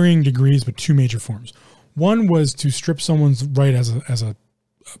varying degrees, but 2 major forms. One was to strip someone's right as a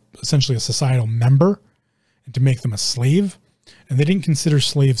essentially a societal member and to make them a slave. And they didn't consider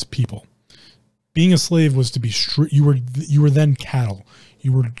slaves people. Being a slave was to be you were then cattle.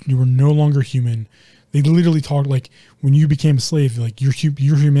 You were no longer human. They literally talked like when you became a slave, like your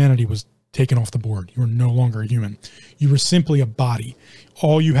humanity was taken off the board. You were no longer a human. You were simply a body.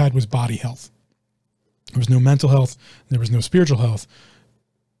 All you had was body health. There was no mental health. There was no spiritual health.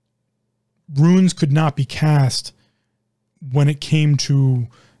 Runes could not be cast when it came to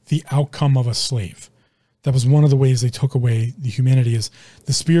the outcome of a slave. That was one of the ways they took away the humanity, is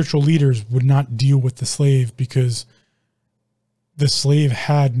the spiritual leaders would not deal with the slave because the slave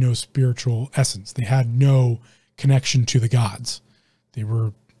had no spiritual essence. They had no connection to the gods. They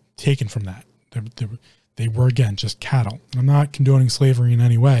were taken from that. They were, again, just cattle. And I'm not condoning slavery in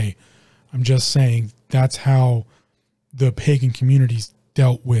any way. I'm just saying that's how the pagan communities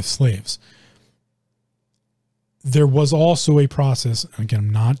dealt with slaves. There was also a process, and again, I'm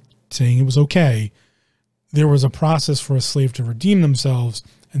not saying it was okay. There was a process for a slave to redeem themselves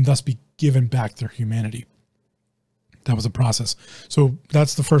and thus be given back their humanity. That was a process. So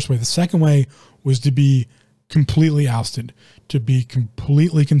that's the first way. The second way was to be completely ousted, to be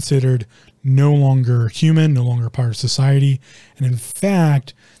completely considered no longer human, no longer part of society. And in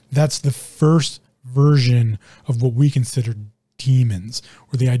fact, that's the first version of what we consider demons,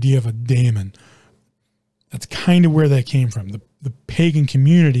 or the idea of a daemon. That's kind of where that came from. The pagan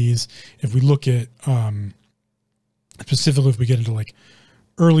communities, if we look at, specifically if we get into like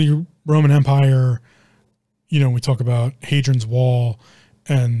early Roman Empire, we talk about Hadrian's Wall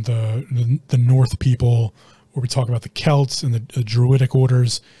and the North people, or we talk about the Celts and the Druidic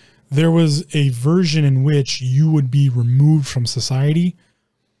orders. There was a version in which you would be removed from society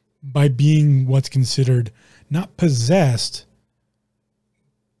by being what's considered not possessed,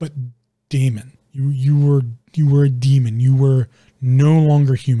 but daemon. You were a demon. You were no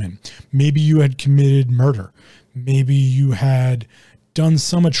longer human. Maybe you had committed murder. Maybe you had done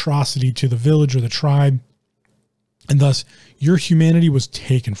some atrocity to the village or the tribe, and thus your humanity was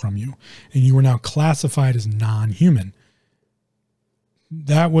taken from you, and you were now classified as non-human.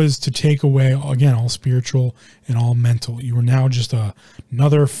 That was to take away, again, all spiritual and all mental. You were now just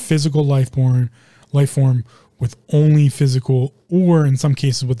another physical life form with only physical, or in some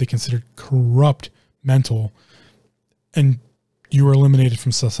cases what they considered corrupt mental, and you were eliminated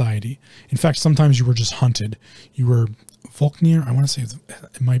from society. In fact, sometimes you were just hunted. You were Volknir. I want to say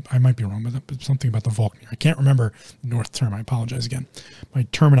I might be wrong, but something about the Volknir. I can't remember the North term. I apologize again. My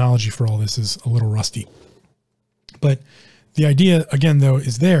terminology for all this is a little rusty. But the idea, again, though,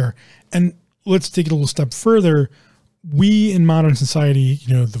 is there. And let's take it a little step further. We in modern society,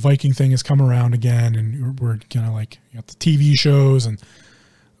 the Viking thing has come around again, and we're kind of like, you got the TV shows, and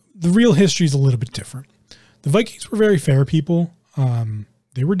the real history is a little bit different. The Vikings were very fair people.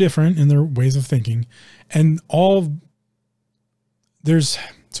 They were different in their ways of thinking, and so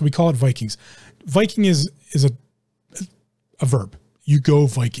we call it Vikings. Viking is a verb. You go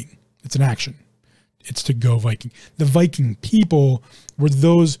Viking. It's an action. It's to go Viking. The Viking people were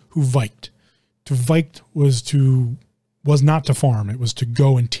those who viked. To vike was not to farm. It was to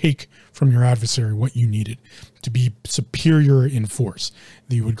go and take from your adversary what you needed, to be superior in force.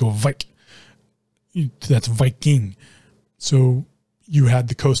 You would go vike. That's Viking. So you had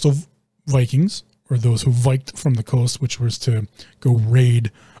the coastal Vikings, or those who viked from the coast, which was to go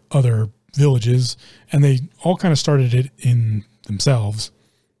raid other villages. And they all kind of started it in themselves.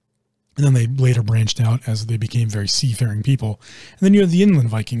 And then they later branched out as they became very seafaring people. And then you had the inland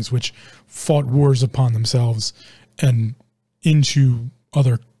Vikings, which fought wars upon themselves and into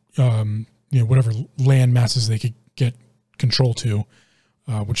other, whatever land masses they could get control to,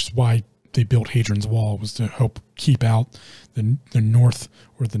 which is why they built Hadrian's Wall, was to help keep out the North,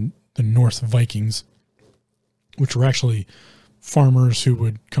 or the North Vikings, which were actually farmers who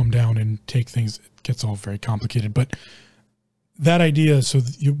would come down and take things. It gets all very complicated, but that idea, so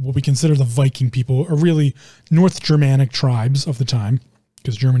what we consider the Viking people are really North Germanic tribes of the time,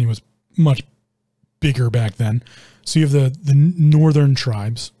 because Germany was much bigger back then. So you have the northern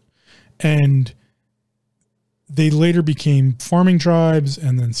tribes, and they later became farming tribes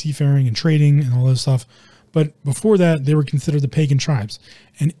and then seafaring and trading and all this stuff. But before that, they were considered the pagan tribes.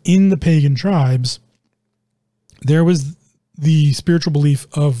 And in the pagan tribes, there was the spiritual belief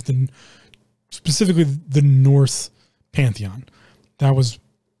of specifically the North pantheon. That was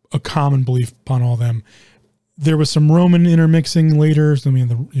a common belief upon all of them. There was some Roman intermixing later. So we have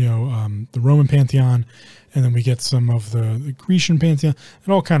the Roman pantheon, and then we get some of the Grecian pantheon.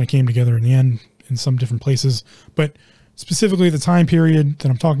 It all kind of came together in the end in some different places. But specifically the time period that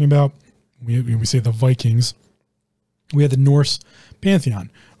I'm talking about, we say the Vikings, we had the Norse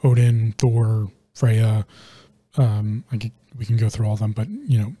pantheon, Odin, Thor, Freya. We can go through all of them, but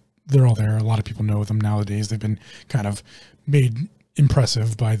they're all there. A lot of people know them nowadays. They've been kind of made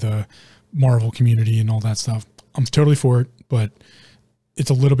impressive by the Marvel community and all that stuff. I'm totally for it, but it's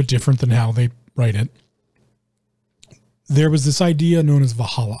a little bit different than how they write it. There was this idea known as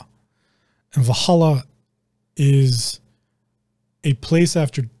Valhalla. And Valhalla is a place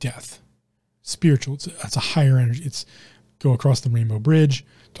after death. Spiritual. It's a higher energy. It's go across the Rainbow Bridge.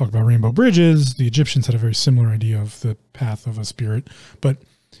 Talk about rainbow bridges. The Egyptians had a very similar idea of the path of a spirit. But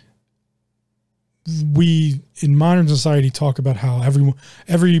we, in modern society, talk about how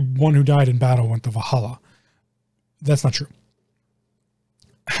everyone who died in battle went to Valhalla. That's not true.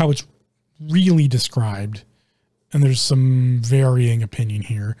 How it's really described, and there's some varying opinion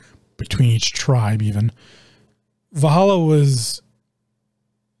here between each tribe even. Valhalla was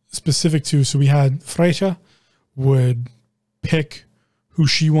specific to, so we had Freyja would pick who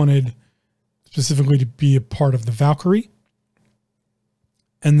she wanted specifically to be a part of the Valkyrie.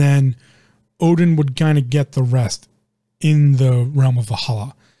 And then Odin would kind of get the rest in the realm of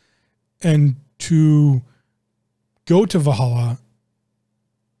Valhalla. And to go to Valhalla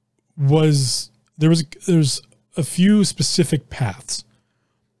there's a few specific paths.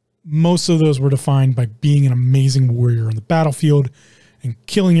 Most of those were defined by being an amazing warrior on the battlefield and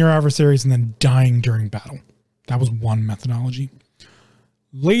killing your adversaries and then dying during battle. That was one methodology.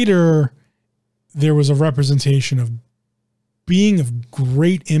 Later, there was a representation of being of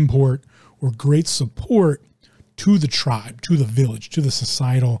great import or great support to the tribe, to the village, to the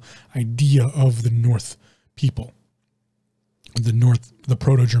societal idea of the North people. The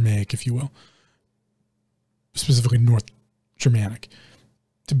Proto-Germanic, if you will. Specifically North Germanic.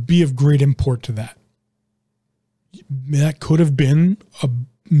 To be of great import to that. That could have been a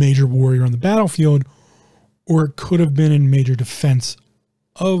major warrior on the battlefield, or it could have been in major defense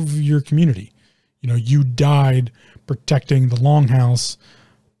of your community. You died protecting the Longhouse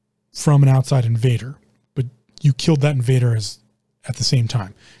from an outside invader, but you killed that invader at the same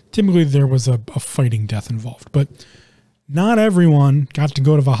time. Typically, there was a fighting death involved, but not everyone got to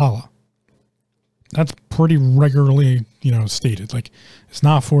go to Valhalla. That's pretty regularly, stated. Like, it's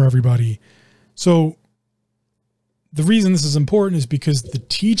not for everybody. So the reason this is important is because the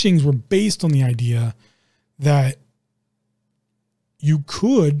teachings were based on the idea that you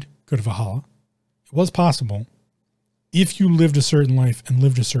could go to Valhalla. It was possible if you lived a certain life and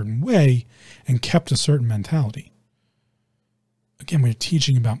lived a certain way and kept a certain mentality. Again, we're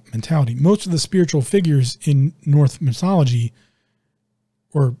teaching about mentality. Most of the spiritual figures in Norse mythology,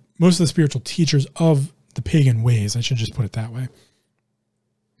 or most of the spiritual teachers of the pagan ways, I should just put it that way,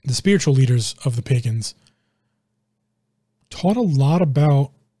 the spiritual leaders of the pagans taught a lot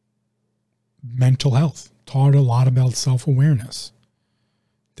about mental health, taught a lot about self-awareness.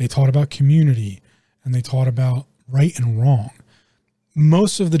 They taught about community, and they taught about right and wrong.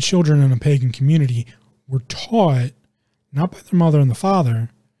 Most of the children in a pagan community were taught not by their mother and the father.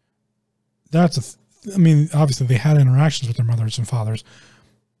 Obviously they had interactions with their mothers and fathers,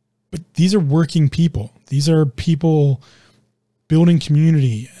 but these are working people. These are people building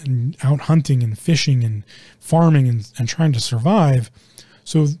community and out hunting and fishing and farming and trying to survive.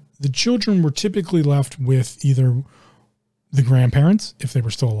 So the children were typically left with either the grandparents, if they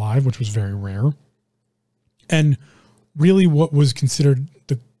were still alive, which was very rare, and really what was considered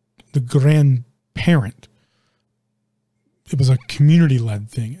the grandparent. It was a community-led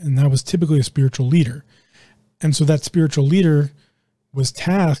thing, and that was typically a spiritual leader. And so that spiritual leader was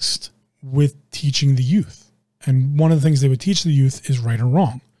tasked with teaching the youth. And one of the things they would teach the youth is right or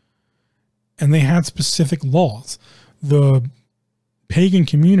wrong. And they had specific laws. The pagan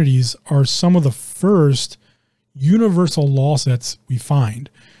communities are some of the first universal law sets we find.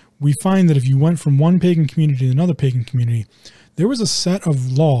 We find that if you went from one pagan community to another pagan community, there was a set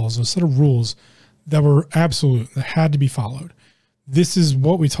of laws, a set of rules that were absolute, that had to be followed. This is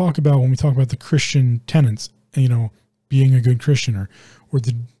what we talk about when we talk about the Christian tenets, being a good Christian, or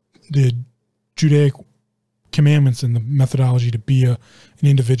the Judaic commandments and the methodology to be an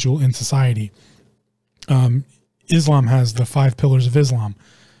individual in society. Islam has the 5 pillars of Islam.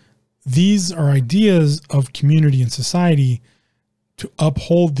 These are ideas of community and society to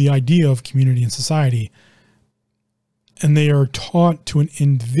uphold the idea of community and society. And they are taught to an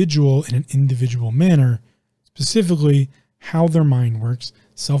individual in an individual manner, specifically how their mind works,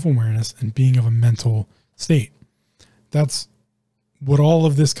 self-awareness, and being of a mental state. That's what all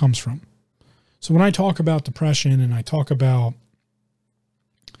of this comes from. So when I talk about depression and I talk about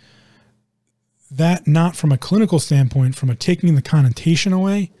that, not from a clinical standpoint, from a taking the connotation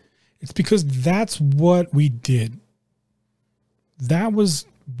away, It's because that's what we did. That was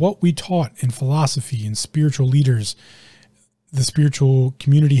what we taught in philosophy and spiritual leaders, the spiritual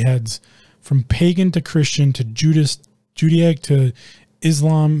community heads, from pagan to Christian to Judaic to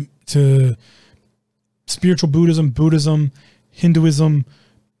Islam to spiritual Buddhism, Hinduism.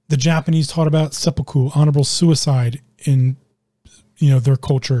 The Japanese taught about seppuku, honorable suicide in, their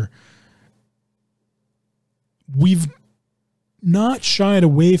culture. We've not shied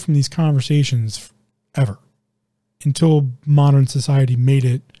away from these conversations ever until modern society made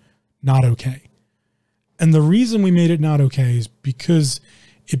it not okay. And the reason we made it not okay is because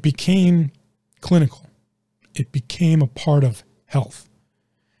it became clinical. It became a part of health.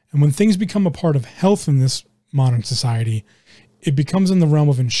 And when things become a part of health in this modern society, it becomes in the realm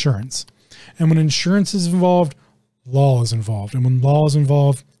of insurance. And when insurance is involved, law is involved. And when law is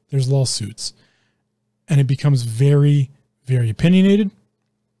involved, there's lawsuits. And it becomes very, very opinionated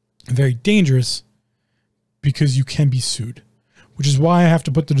and very dangerous because you can be sued, which is why I have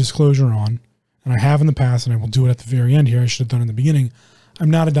to put the disclosure on, and I have in the past, and I will do it at the very end here. I should have done it in the beginning.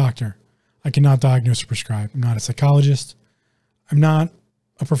 I'm not a doctor. I cannot diagnose or prescribe. I'm not a psychologist. I'm not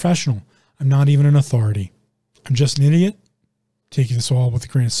a professional. I'm not even an authority. I'm just an idiot. Take this all with a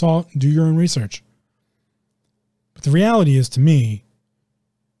grain of salt and do your own research. But the reality is, to me,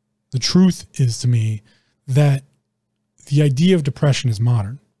 the truth is to me, that the idea of depression is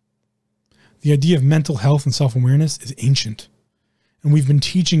modern. The idea of mental health and self-awareness is ancient. And we've been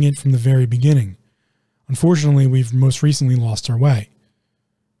teaching it from the very beginning. Unfortunately, we've most recently lost our way.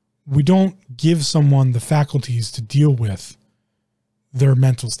 We don't give someone the faculties to deal with their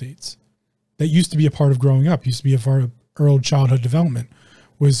mental states. That used to be a part of growing up, used to be a part of early childhood development,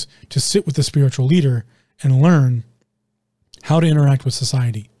 was to sit with a spiritual leader and learn how to interact with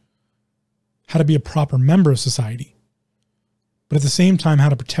society, how to be a proper member of society, but at the same time, how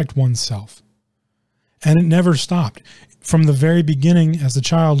to protect oneself. And it never stopped. From the very beginning, as the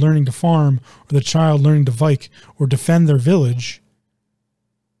child learning to farm, or the child learning to vike or defend their village,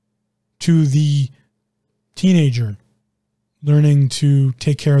 to the teenager learning to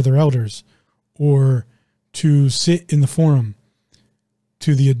take care of their elders, or to sit in the forum,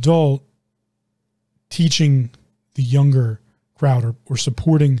 to the adult teaching the younger crowd, or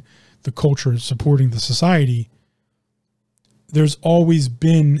supporting the culture, supporting the society, there's always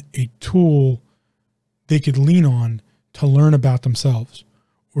been a tool they could lean on to learn about themselves,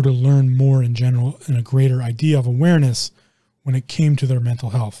 or to learn more in general and a greater idea of awareness when it came to their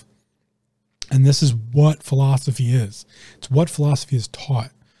mental health. And this is what philosophy is. It's what philosophy is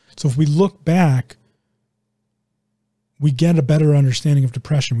taught. So if we look back, we get a better understanding of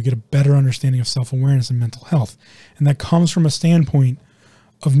depression. We get a better understanding of self-awareness and mental health. And that comes from a standpoint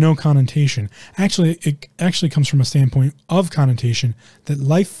of no connotation. Actually, it actually comes from a standpoint of connotation that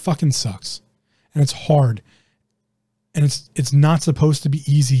life fucking sucks. And it's hard. And it's not supposed to be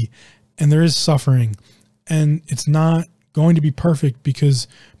easy. And there is suffering. And it's not going to be perfect, because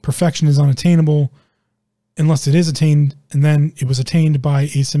perfection is unattainable unless it is attained. And then it was attained by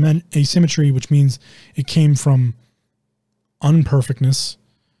asymmetry, which means it came from unperfectness.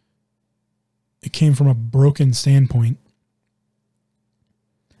 It came from a broken standpoint.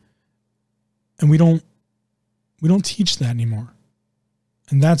 And we don't teach that anymore.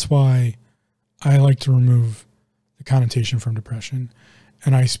 And that's why I like to remove the connotation from depression.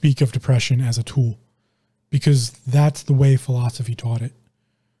 And I speak of depression as a tool, because that's the way philosophy taught it.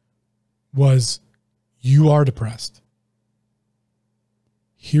 Was, you are depressed.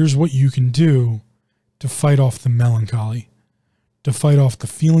 Here's what you can do to fight off the melancholy, to fight off the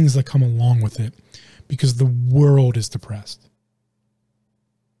feelings that come along with it, because the world is depressed.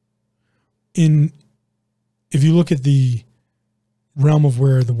 If you look at the realm of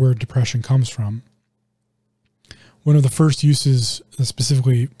where the word depression comes from, one of the first uses,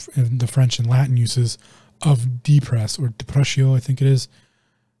 specifically in the French and Latin uses of depress, or depressio, I think it is,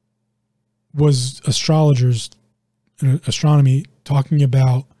 was astrologers in astronomy talking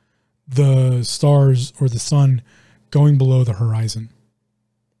about the stars or the sun going below the horizon.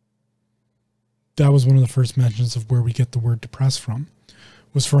 That was one of the first mentions of where we get the word depressed from,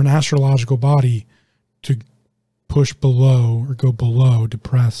 was for an astrological body to push below or go below,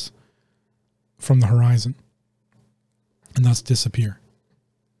 depress, from the horizon, and thus disappear.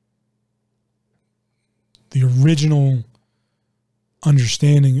 The original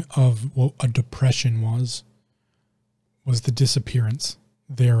understanding of what a depression was the disappearance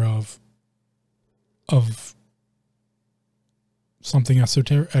thereof of something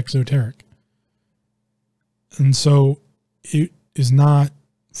exoteric. And so it is not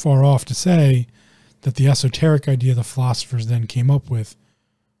far off to say that the esoteric idea the philosophers then came up with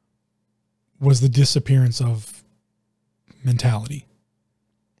was the disappearance of mentality.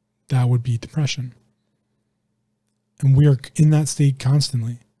 That would be depression. And we are in that state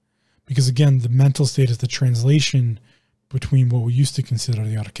constantly. Because again, the mental state is the translation between what we used to consider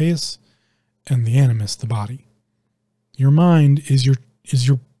the archeus and the animus, the body. Your mind is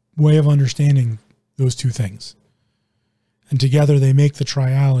your way of understanding those two things. And together they make the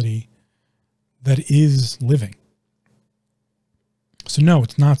triality that is living. So no,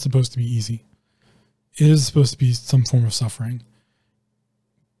 it's not supposed to be easy. It is supposed to be some form of suffering.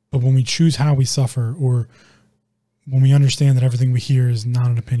 But when we choose how we suffer, or when we understand that everything we hear is not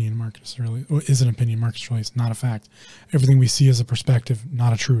an opinion, Marcus Aurelius, or is an opinion, Marcus Aurelius, not a fact. Everything we see is a perspective,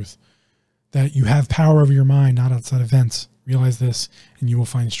 not a truth. That you have power over your mind, not outside events. Realize this, and you will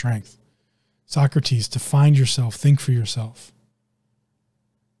find strength. Socrates, to find yourself, think for yourself.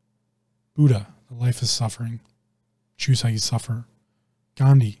 Buddha, the life is suffering. Choose how you suffer.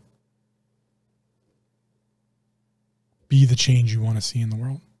 Gandhi, be the change you want to see in the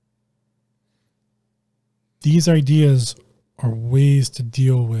world. These ideas are ways to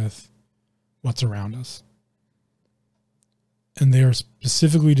deal with what's around us. And they are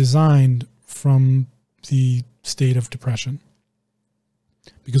specifically designed from the state of depression.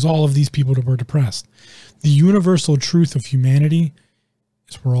 Because all of these people were depressed. The universal truth of humanity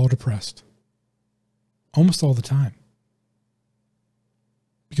is we're all depressed. Almost all the time.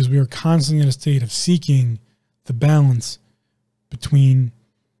 Because we are constantly in a state of seeking the balance between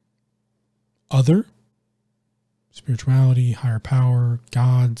other, spirituality, higher power,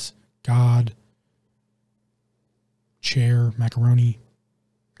 gods, God, chair, macaroni,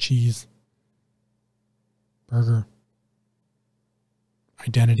 cheese, burger,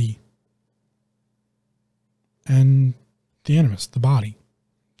 identity, and the animus, the body,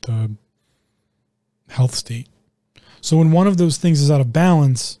 the health state. So when one of those things is out of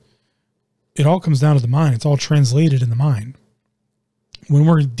balance, it all comes down to the mind. It's all translated in the mind. When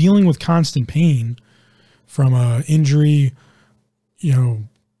we're dealing with constant pain from an injury,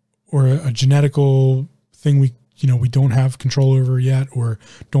 or a genetical thing we don't have control over yet or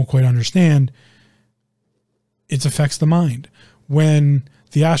don't quite understand, it affects the mind. When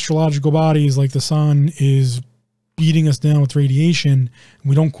the astrological bodies like the sun is beating us down with radiation and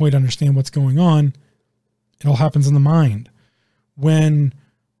we don't quite understand what's going on, it all happens in the mind. When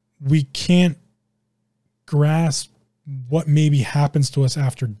we can't grasp what maybe happens to us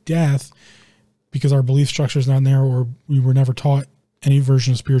after death because our belief structure is not there, or we were never taught any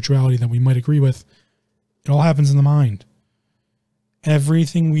version of spirituality that we might agree with, it all happens in the mind.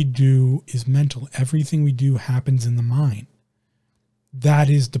 Everything we do is mental. Everything we do happens in the mind. That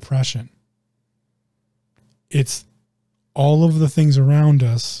is depression. It's all of the things around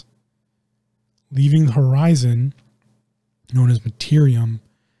us leaving the horizon, known as materium,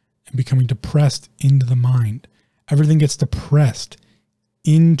 and becoming depressed into the mind. Everything gets depressed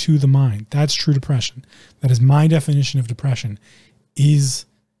into the mind. That's true depression. That is my definition of depression, is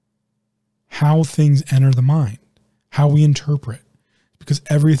how things enter the mind, how we interpret, because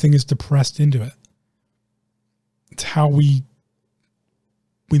everything is depressed into it. It's how we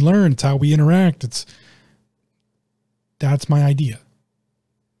learn. It's how we interact. That's my idea.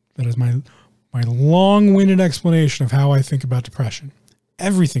 That is my long-winded explanation of how I think about depression.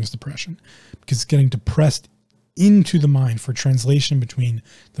 Everything's depression because it's getting depressed into the mind for translation between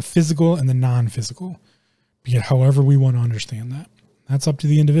the physical and the non-physical. Be it however we want to understand that. That's up to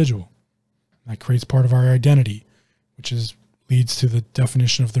the individual. That creates part of our identity, which leads to the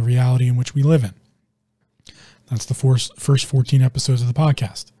definition of the reality in which we live in. That's the first 14 episodes of the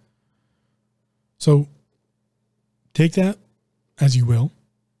podcast. So take that as you will,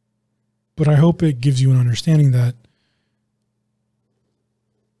 but I hope it gives you an understanding that,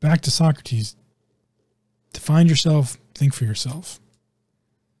 back to Socrates, to find yourself, think for yourself.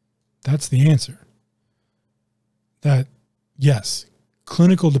 That's the answer. That, yes,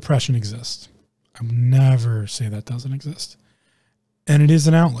 clinical depression exists. I would never say that doesn't exist. And it is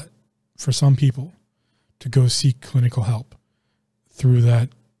an outlet for some people to go seek clinical help through that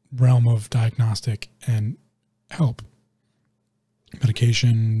realm of diagnostic and help.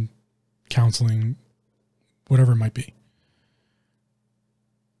 Medication, counseling, whatever it might be.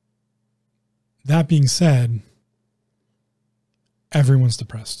 That being said, everyone's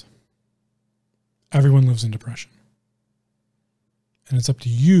depressed. Everyone lives in depression. And it's up to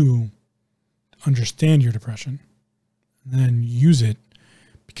you to understand your depression and then use it,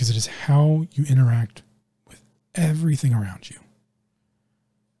 because it is how you interact with everything around you.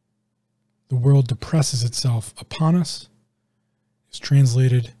 The world depresses itself upon us, is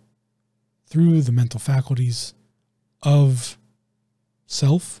translated through the mental faculties of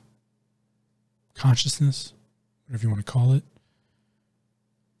self consciousness, whatever you want to call it.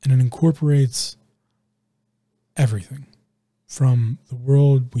 And it incorporates everything from the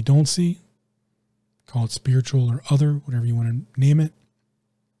world we don't see, call it spiritual or other, whatever you want to name it,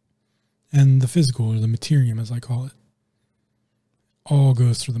 and the physical or the materium, as I call it. All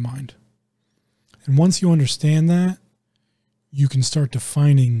goes through the mind. And once you understand that, you can start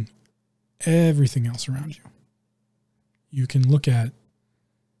defining everything else around you. You can look at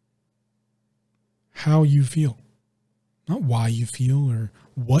how you feel. Not why you feel or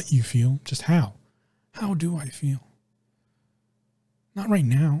what you feel, just how. How do I feel? Not right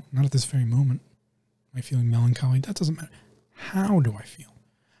now, not at this very moment. Am I feeling melancholy? That doesn't matter. How do I feel?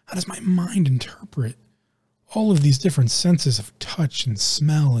 How does my mind interpret all of these different senses of touch and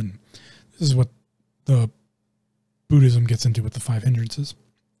smell? And this is what the Buddhism gets into with the 5 hindrances.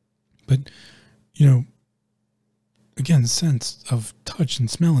 But, again, sense of touch and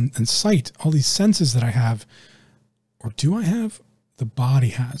smell and sight, all these senses that I have, or do I have? The body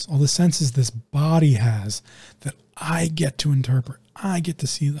has. All the senses this body has that I get to interpret. I get to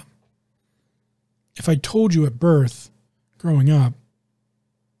see them. If I told you at birth, growing up,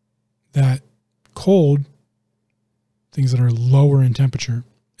 that cold, things that are lower in temperature,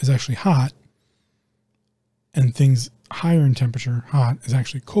 is actually hot, and things higher in temperature, hot, is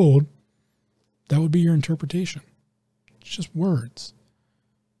actually cold, that would be your interpretation. It's just words.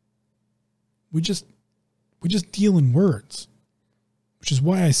 We just deal in words, which is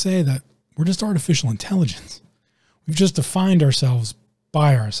why I say that we're just artificial intelligence. We've just defined ourselves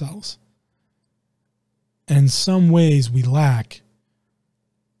by ourselves. And in some ways, we lack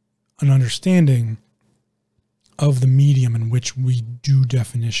an understanding of the medium in which we do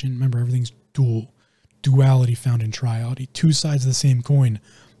definition. Remember, everything's dual. Duality found in triality. 2 sides of the same coin,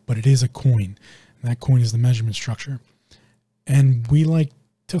 but it is a coin. And that coin is the measurement structure. And we like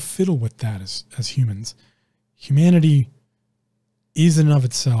to fiddle with that as humans. Humanity is in and of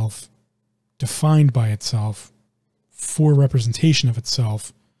itself, defined by itself, for representation of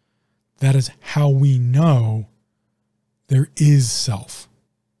itself. That is how we know there is self.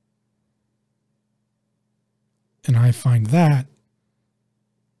 And I find that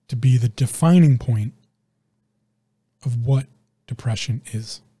to be the defining point of what depression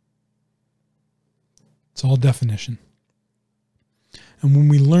is. It's all definition. And when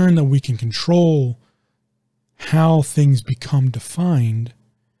we learn that we can control how things become defined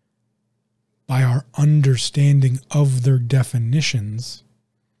by our understanding of their definitions,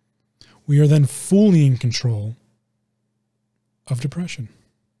 we are then fully in control of depression.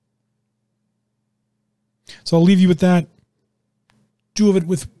 So I'll leave you with that. Do of it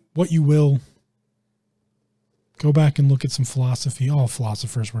with what you will. Go back and look at some philosophy. All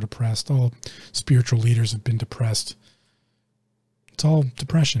philosophers were depressed. All spiritual leaders have been depressed. It's all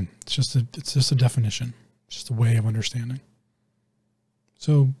depression. It's just a definition. It's just a way of understanding.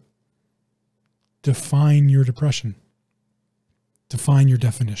 So define your depression. Define your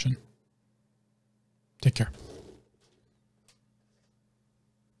definition. Take care.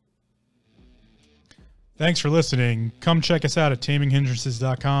 Thanks for listening. Come check us out at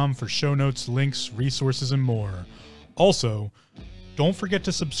taminghindrances.com for show notes, links, resources, and more. Also, don't forget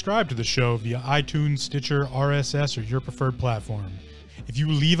to subscribe to the show via iTunes, Stitcher, RSS, or your preferred platform. If you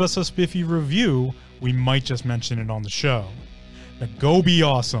leave us a spiffy review, we might just mention it on the show. Now go be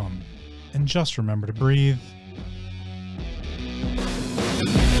awesome, and just remember to breathe.